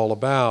this is all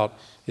about,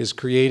 is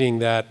creating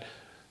that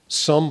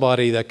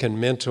somebody that can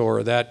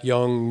mentor that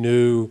young,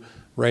 new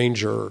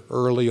ranger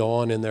early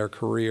on in their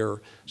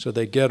career so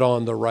they get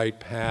on the right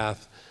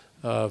path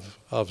of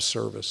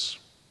service.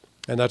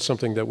 And that's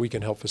something that we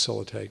can help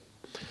facilitate.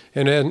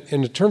 And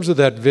in terms of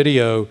that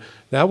video,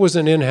 that was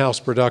an in-house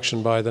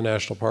production by the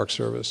National Park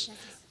Service,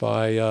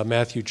 by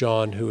Matthew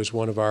John, who is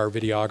one of our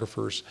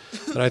videographers.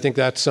 And I think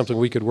that's something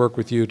we could work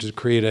with you to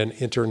create an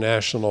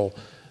international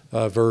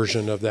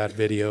version of that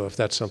video, if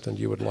that's something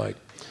you would like.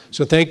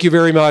 So thank you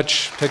very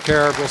much. Take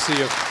care. We'll see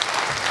you.